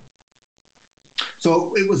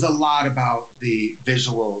 So it was a lot about the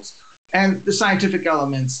visuals. And the scientific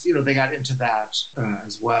elements, they got into that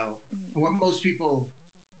as well. And what most people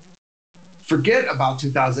forget about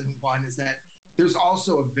 2001 is that there's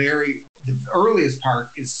also the earliest part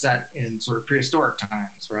is set in sort of prehistoric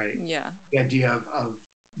times, right? Yeah. The idea of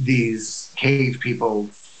these cave people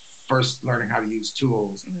first learning how to use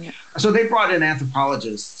tools. Yeah. So they brought in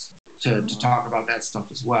anthropologists to talk about that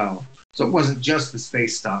stuff as well. So it wasn't just the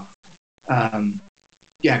space stuff.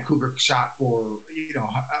 Kubrick shot for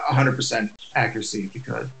 100% accuracy if he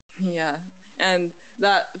could. Yeah. And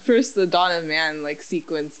the Dawn of Man like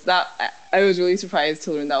sequence, that I was really surprised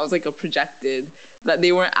to learn that was like a projected, that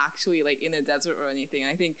they weren't actually like in a desert or anything.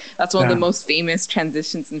 I think that's one of the most famous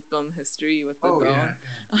transitions in film history with the bone.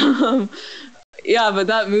 But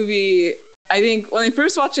that movie, I think when I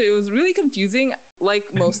first watched it, it was really confusing,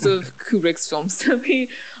 like most of Kubrick's films to me.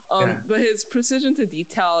 But his precision to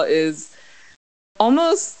detail is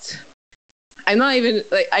almost, I'm not even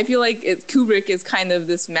like, I feel like Kubrick is kind of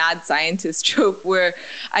this mad scientist trope where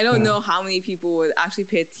I don't know how many people would actually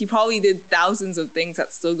pay. He probably did thousands of things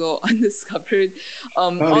that still go undiscovered.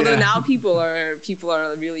 Although now people are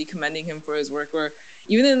really commending him for his work. Or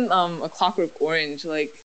even in A Clockwork Orange,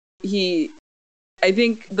 like I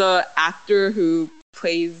think the actor who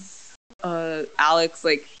plays Alex,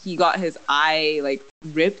 like he got his eye like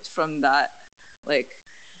ripped from that, like.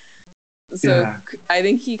 So I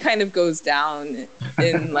think he kind of goes down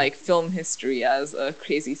in like film history as a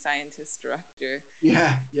crazy scientist director.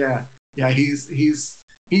 Yeah. He's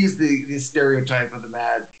the stereotype of the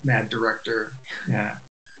mad director. Yeah,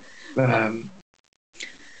 but I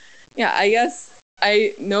guess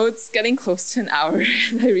I know it's getting close to an hour.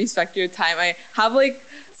 And I respect your time. I have like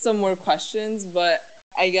some more questions, but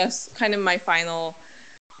I guess kind of my final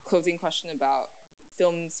closing question about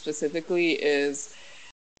film specifically is,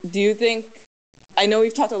 do you think, I know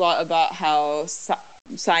we've talked a lot about how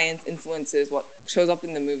science influences what shows up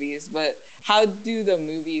in the movies, but how do the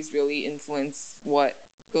movies really influence what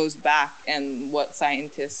goes back and what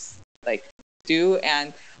scientists like do?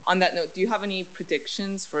 And on that note, do you have any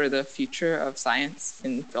predictions for the future of science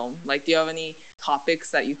in film? Like, do you have any topics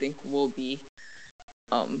that you think will be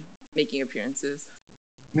making appearances?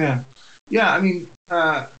 Yeah. I mean,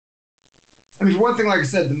 for one thing, like I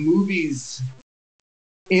said, the movies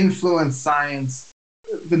influence science.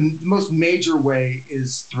 The most major way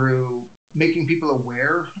is through making people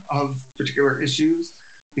aware of particular issues,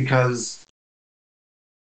 because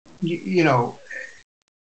I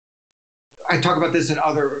talk about this in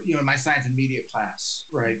other, in my science and media class,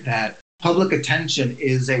 right? That public attention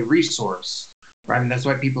is a resource, right? And that's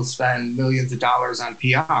why people spend millions of dollars on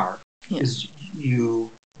PR. Is you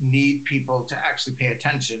need people to actually pay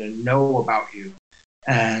attention and know about you,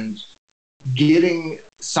 and getting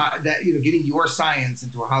your science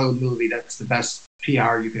into a Hollywood movie, that's the best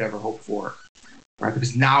PR you could ever hope for, right?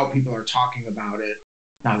 Because now people are talking about it.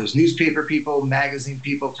 Now there's newspaper people, magazine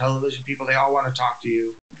people, television people, they all want to talk to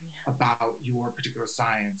you about your particular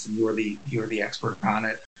science, and you're the expert on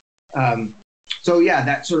it.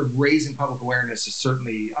 That sort of raising public awareness is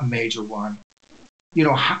certainly a major one.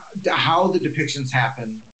 How the depictions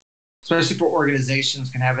happen, especially for organizations,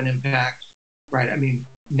 can have an impact, right? I mean,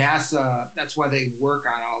 NASA, that's why they work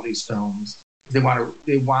on all these films. They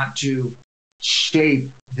want to shape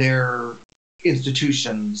their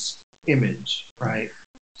institution's image, right?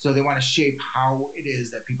 So they want to shape how it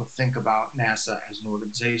is that people think about NASA as an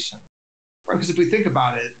organization. Right? Because if we think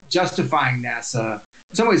about it, justifying NASA,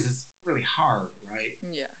 in some ways, is really hard, right?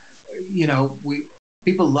 Yeah.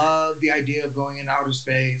 People love the idea of going in outer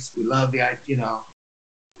space. We love the idea,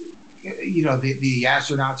 the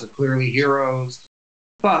astronauts are clearly heroes.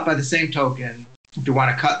 But by the same token, if you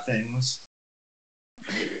want to cut things,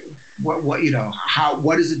 what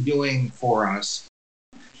is it doing for us?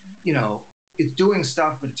 It's doing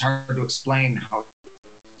stuff, but it's hard to explain how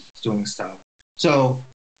it's doing stuff. So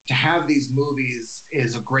to have these movies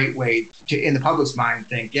is a great way to, in the public's mind,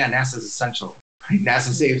 think, NASA is essential. Right?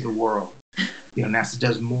 NASA saves the world. NASA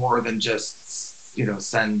does more than just,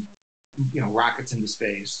 send, rockets into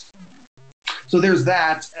space. So there's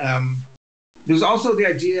that. There's also the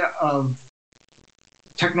idea of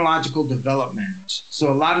technological development.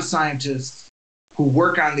 So a lot of scientists who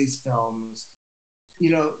work on these films, they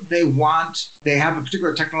have a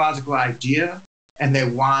particular technological idea, and they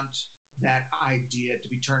want that idea to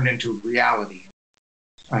be turned into reality.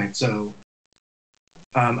 Right. So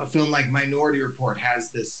a film like Minority Report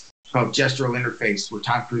has this called gestural interface, where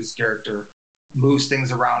Tom Cruise's character moves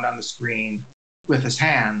things around on the screen with his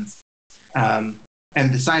hands.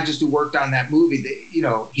 And the scientist who worked on that movie,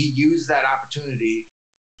 he used that opportunity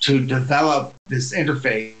to develop this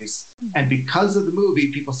interface. And because of the movie,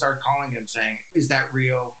 people started calling him saying, is that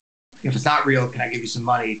real? If it's not real, can I give you some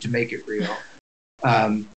money to make it real?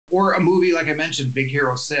 Or a movie, like I mentioned, Big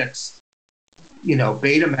Hero 6,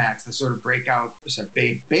 Betamax, the sort of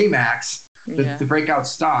Baymax, the breakout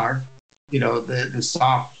star, the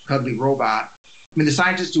soft, cuddly robot. I mean, the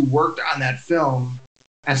scientists who worked on that film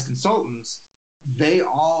as consultants, they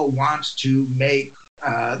all want to make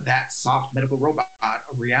that soft medical robot a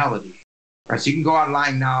reality. Right, so you can go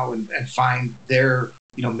online now and find their,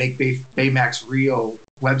 Make Baymax Real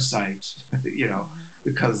website,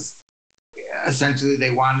 because essentially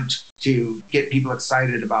they wanted to get people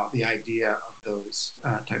excited about the idea of those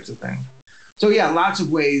types of things. So yeah, lots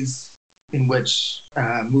of ways in which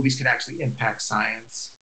movies can actually impact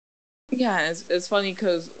science. Yeah, it's funny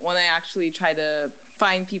because when I actually try to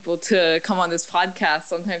find people to come on this podcast,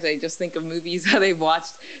 sometimes I just think of movies that I've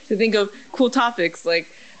watched to think of cool topics. Like,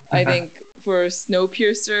 I think for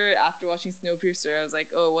Snowpiercer, after watching Snowpiercer, I was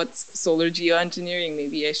like, oh, what's solar geoengineering?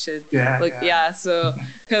 Maybe I should So,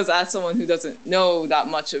 because as someone who doesn't know that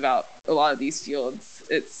much about a lot of these fields,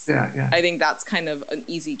 I think that's kind of an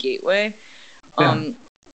easy gateway.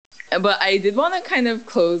 But I did want to kind of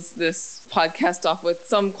close this podcast off with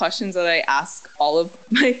some questions that I ask all of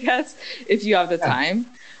my guests, if you have the time.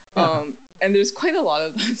 And there's quite a lot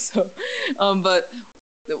of them. So, but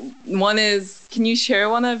one is, can you share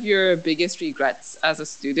one of your biggest regrets as a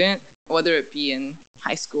student, whether it be in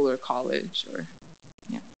high school or college, or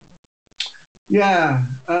I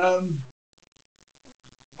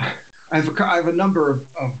have a number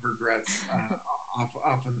of regrets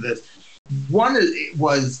off of this. One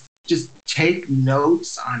was just take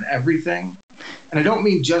notes on everything, and I don't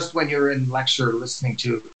mean just when you're in lecture listening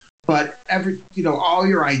to, but all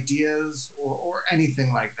your ideas or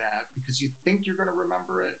anything like that, because you think you're going to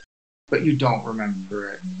remember it, but you don't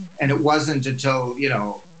remember it. And it wasn't until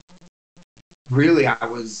really I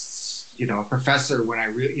was a professor when I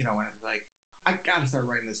when I was like, I got to start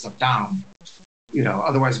writing this stuff down,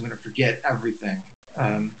 otherwise I'm going to forget everything.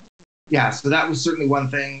 So that was certainly one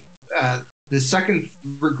thing. The second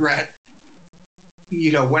regret,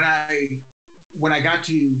 when I got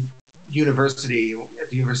to university at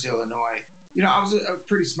the University of Illinois, I was a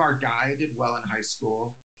pretty smart guy. I did well in high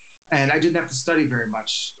school, and I didn't have to study very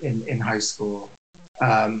much in high school.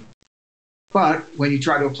 But when you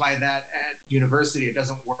try to apply that at university, it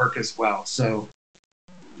doesn't work as well. So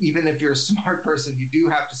even if you're a smart person, you do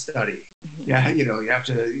have to study. You have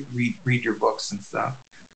to read your books and stuff.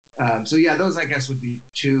 Those I guess would be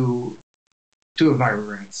two of my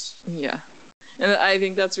regrets. Yeah. And I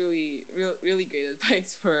think that's really great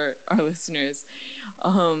advice for our listeners.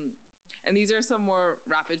 And these are some more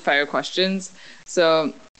rapid fire questions.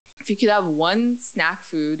 So if you could have one snack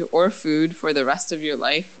food or food for the rest of your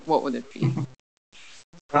life, what would it be?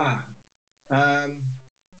 Wow,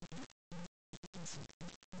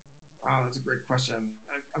 that's a great question.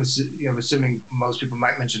 I'm assuming most people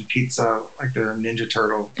might mention pizza, like their Ninja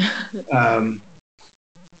Turtle.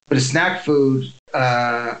 But a snack food,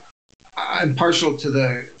 I'm partial to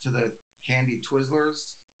the candy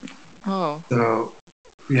Twizzlers. Oh. So,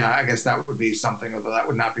 I guess that would be something, although that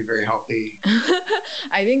would not be very healthy.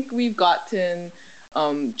 I think we've gotten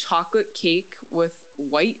chocolate cake with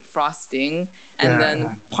white frosting, and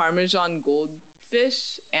then Parmesan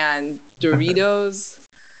goldfish and Doritos.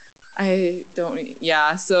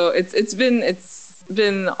 So it's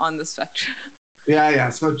been on the spectrum. So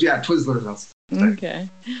Twizzlers also. Okay.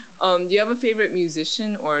 Do you have a favorite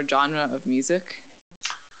musician or genre of music?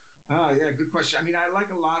 Good question. I mean, I like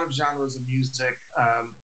a lot of genres of music.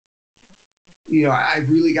 I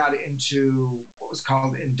really got into what was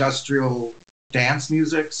called industrial dance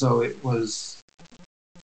music. So it was,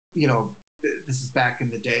 this is back in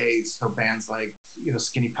the day. So bands like,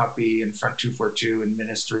 Skinny Puppy and Front 242 and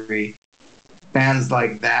Ministry, bands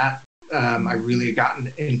like that, I really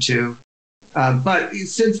gotten into. But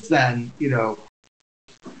since then, a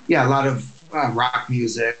lot of rock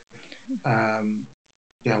music, what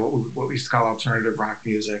we used to call alternative rock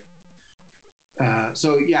music.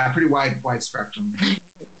 Pretty wide spectrum.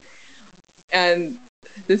 And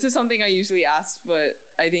this is something I usually ask, but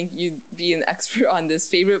I think you'd be an expert on this.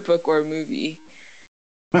 Favorite book or movie?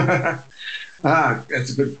 That's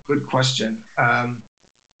a good question.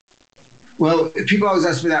 Well, people always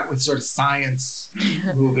ask me that with sort of science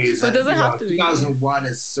movies. So it doesn't have to be. 2001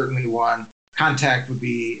 is certainly one. Contact would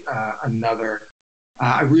be another.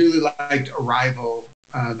 I really liked Arrival,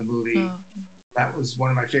 the movie. Oh. That was one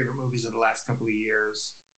of my favorite movies of the last couple of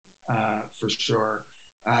years, for sure.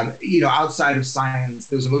 Outside of science,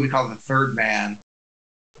 there's a movie called The Third Man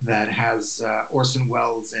that has Orson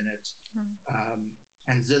Welles in it,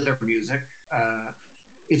 and zither music.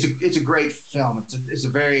 It's a great film. It's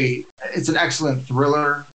an excellent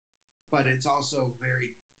thriller, but it's also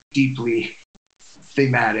very deeply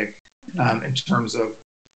thematic in terms of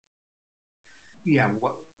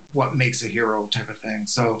what makes a hero type of thing.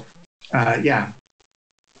 So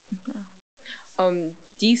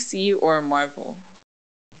DC or Marvel?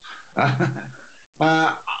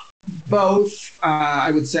 Both.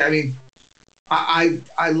 I would say. I mean,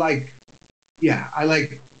 I like I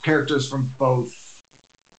like characters from both.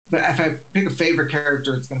 But if I pick a favorite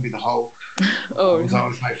character, it's going to be the Hulk. Oh, It was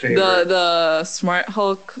always my favorite. the smart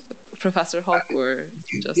Hulk, Professor Hulk, or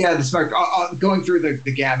just the smart. Going through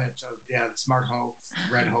the gamut of the smart Hulk,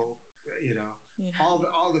 Red Hulk,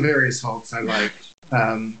 all the various Hulks I like.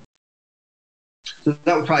 So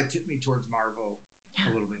that would probably tip me towards Marvel a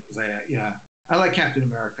little bit because I like Captain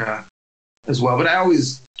America as well. But I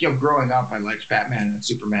always, growing up, I liked Batman and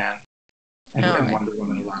Superman and Wonder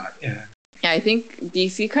Woman a lot. Yeah. Yeah, I think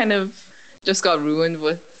DC kind of just got ruined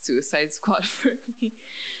with Suicide Squad for me.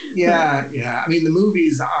 Yeah. I mean, the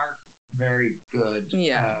movies aren't very good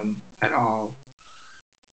at all.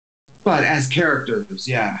 But as characters,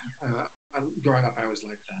 growing up, I always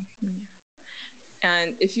liked them. Yeah.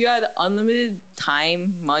 And if you had unlimited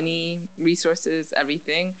time, money, resources,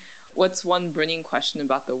 everything, what's one burning question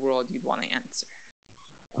about the world you'd want to answer?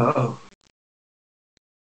 Oh.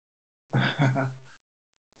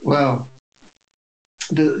 Well,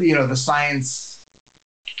 the science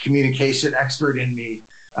communication expert in me,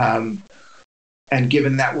 and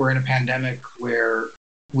given that we're in a pandemic where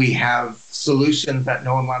we have solutions that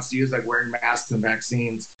no one wants to use, like wearing masks and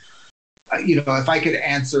vaccines, if I could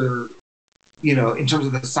answer, in terms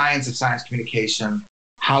of the science of science communication,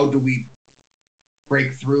 how do we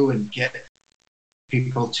break through and get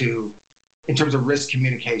people to, in terms of risk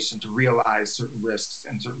communication, to realize certain risks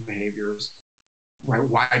and certain behaviors? Right?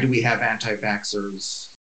 Why do we have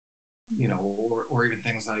anti-vaxxers? Or even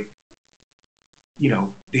things like,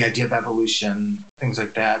 the idea of evolution, things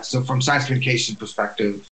like that. So from science communication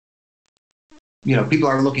perspective, people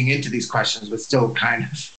are looking into these questions, but still kind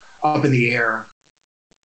of up in the air.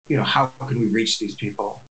 How can we reach these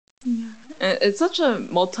people? Yeah. It's such a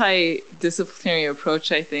multidisciplinary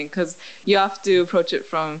approach, I think, because you have to approach it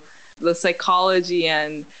from the psychology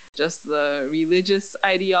and just the religious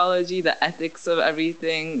ideology, the ethics of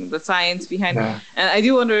everything, the science behind it. And I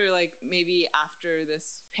do wonder, maybe after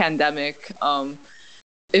this pandemic,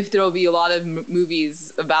 if there will be a lot of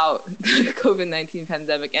movies about the COVID-19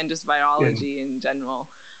 pandemic and just virology in general.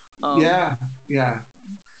 Yeah.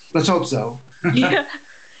 Let's hope so. Yeah.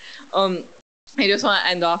 I just want to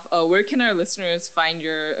end off. Where can our listeners find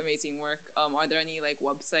your amazing work? Are there any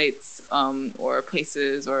websites or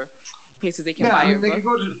places they can buy your book?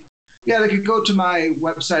 They could go to my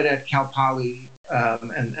website at Cal Poly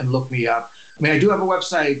and look me up. I mean, I do have a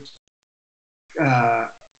website.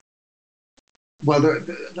 A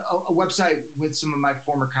website with some of my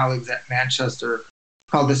former colleagues at Manchester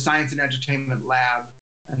called the Science and Entertainment Lab,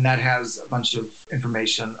 and that has a bunch of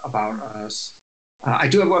information about us. I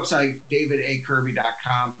do have a website,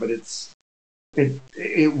 davidakirby.com, but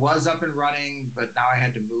it was up and running, but now I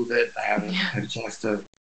had to move it. I haven't had a chance to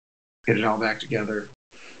get it all back together.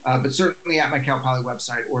 But certainly at my Cal Poly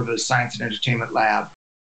website or the Science and Entertainment Lab.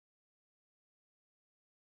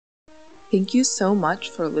 Thank you so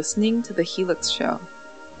much for listening to The Helix Show.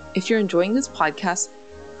 If you're enjoying this podcast,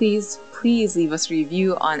 please leave us a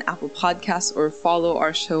review on Apple Podcasts or follow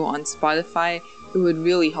our show on Spotify. It would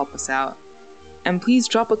really help us out. And please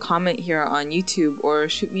drop a comment here on YouTube or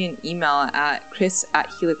shoot me an email at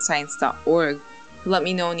chris@helixscience.org to let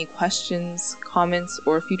me know any questions, comments,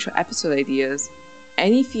 or future episode ideas.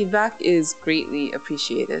 Any feedback is greatly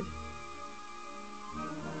appreciated.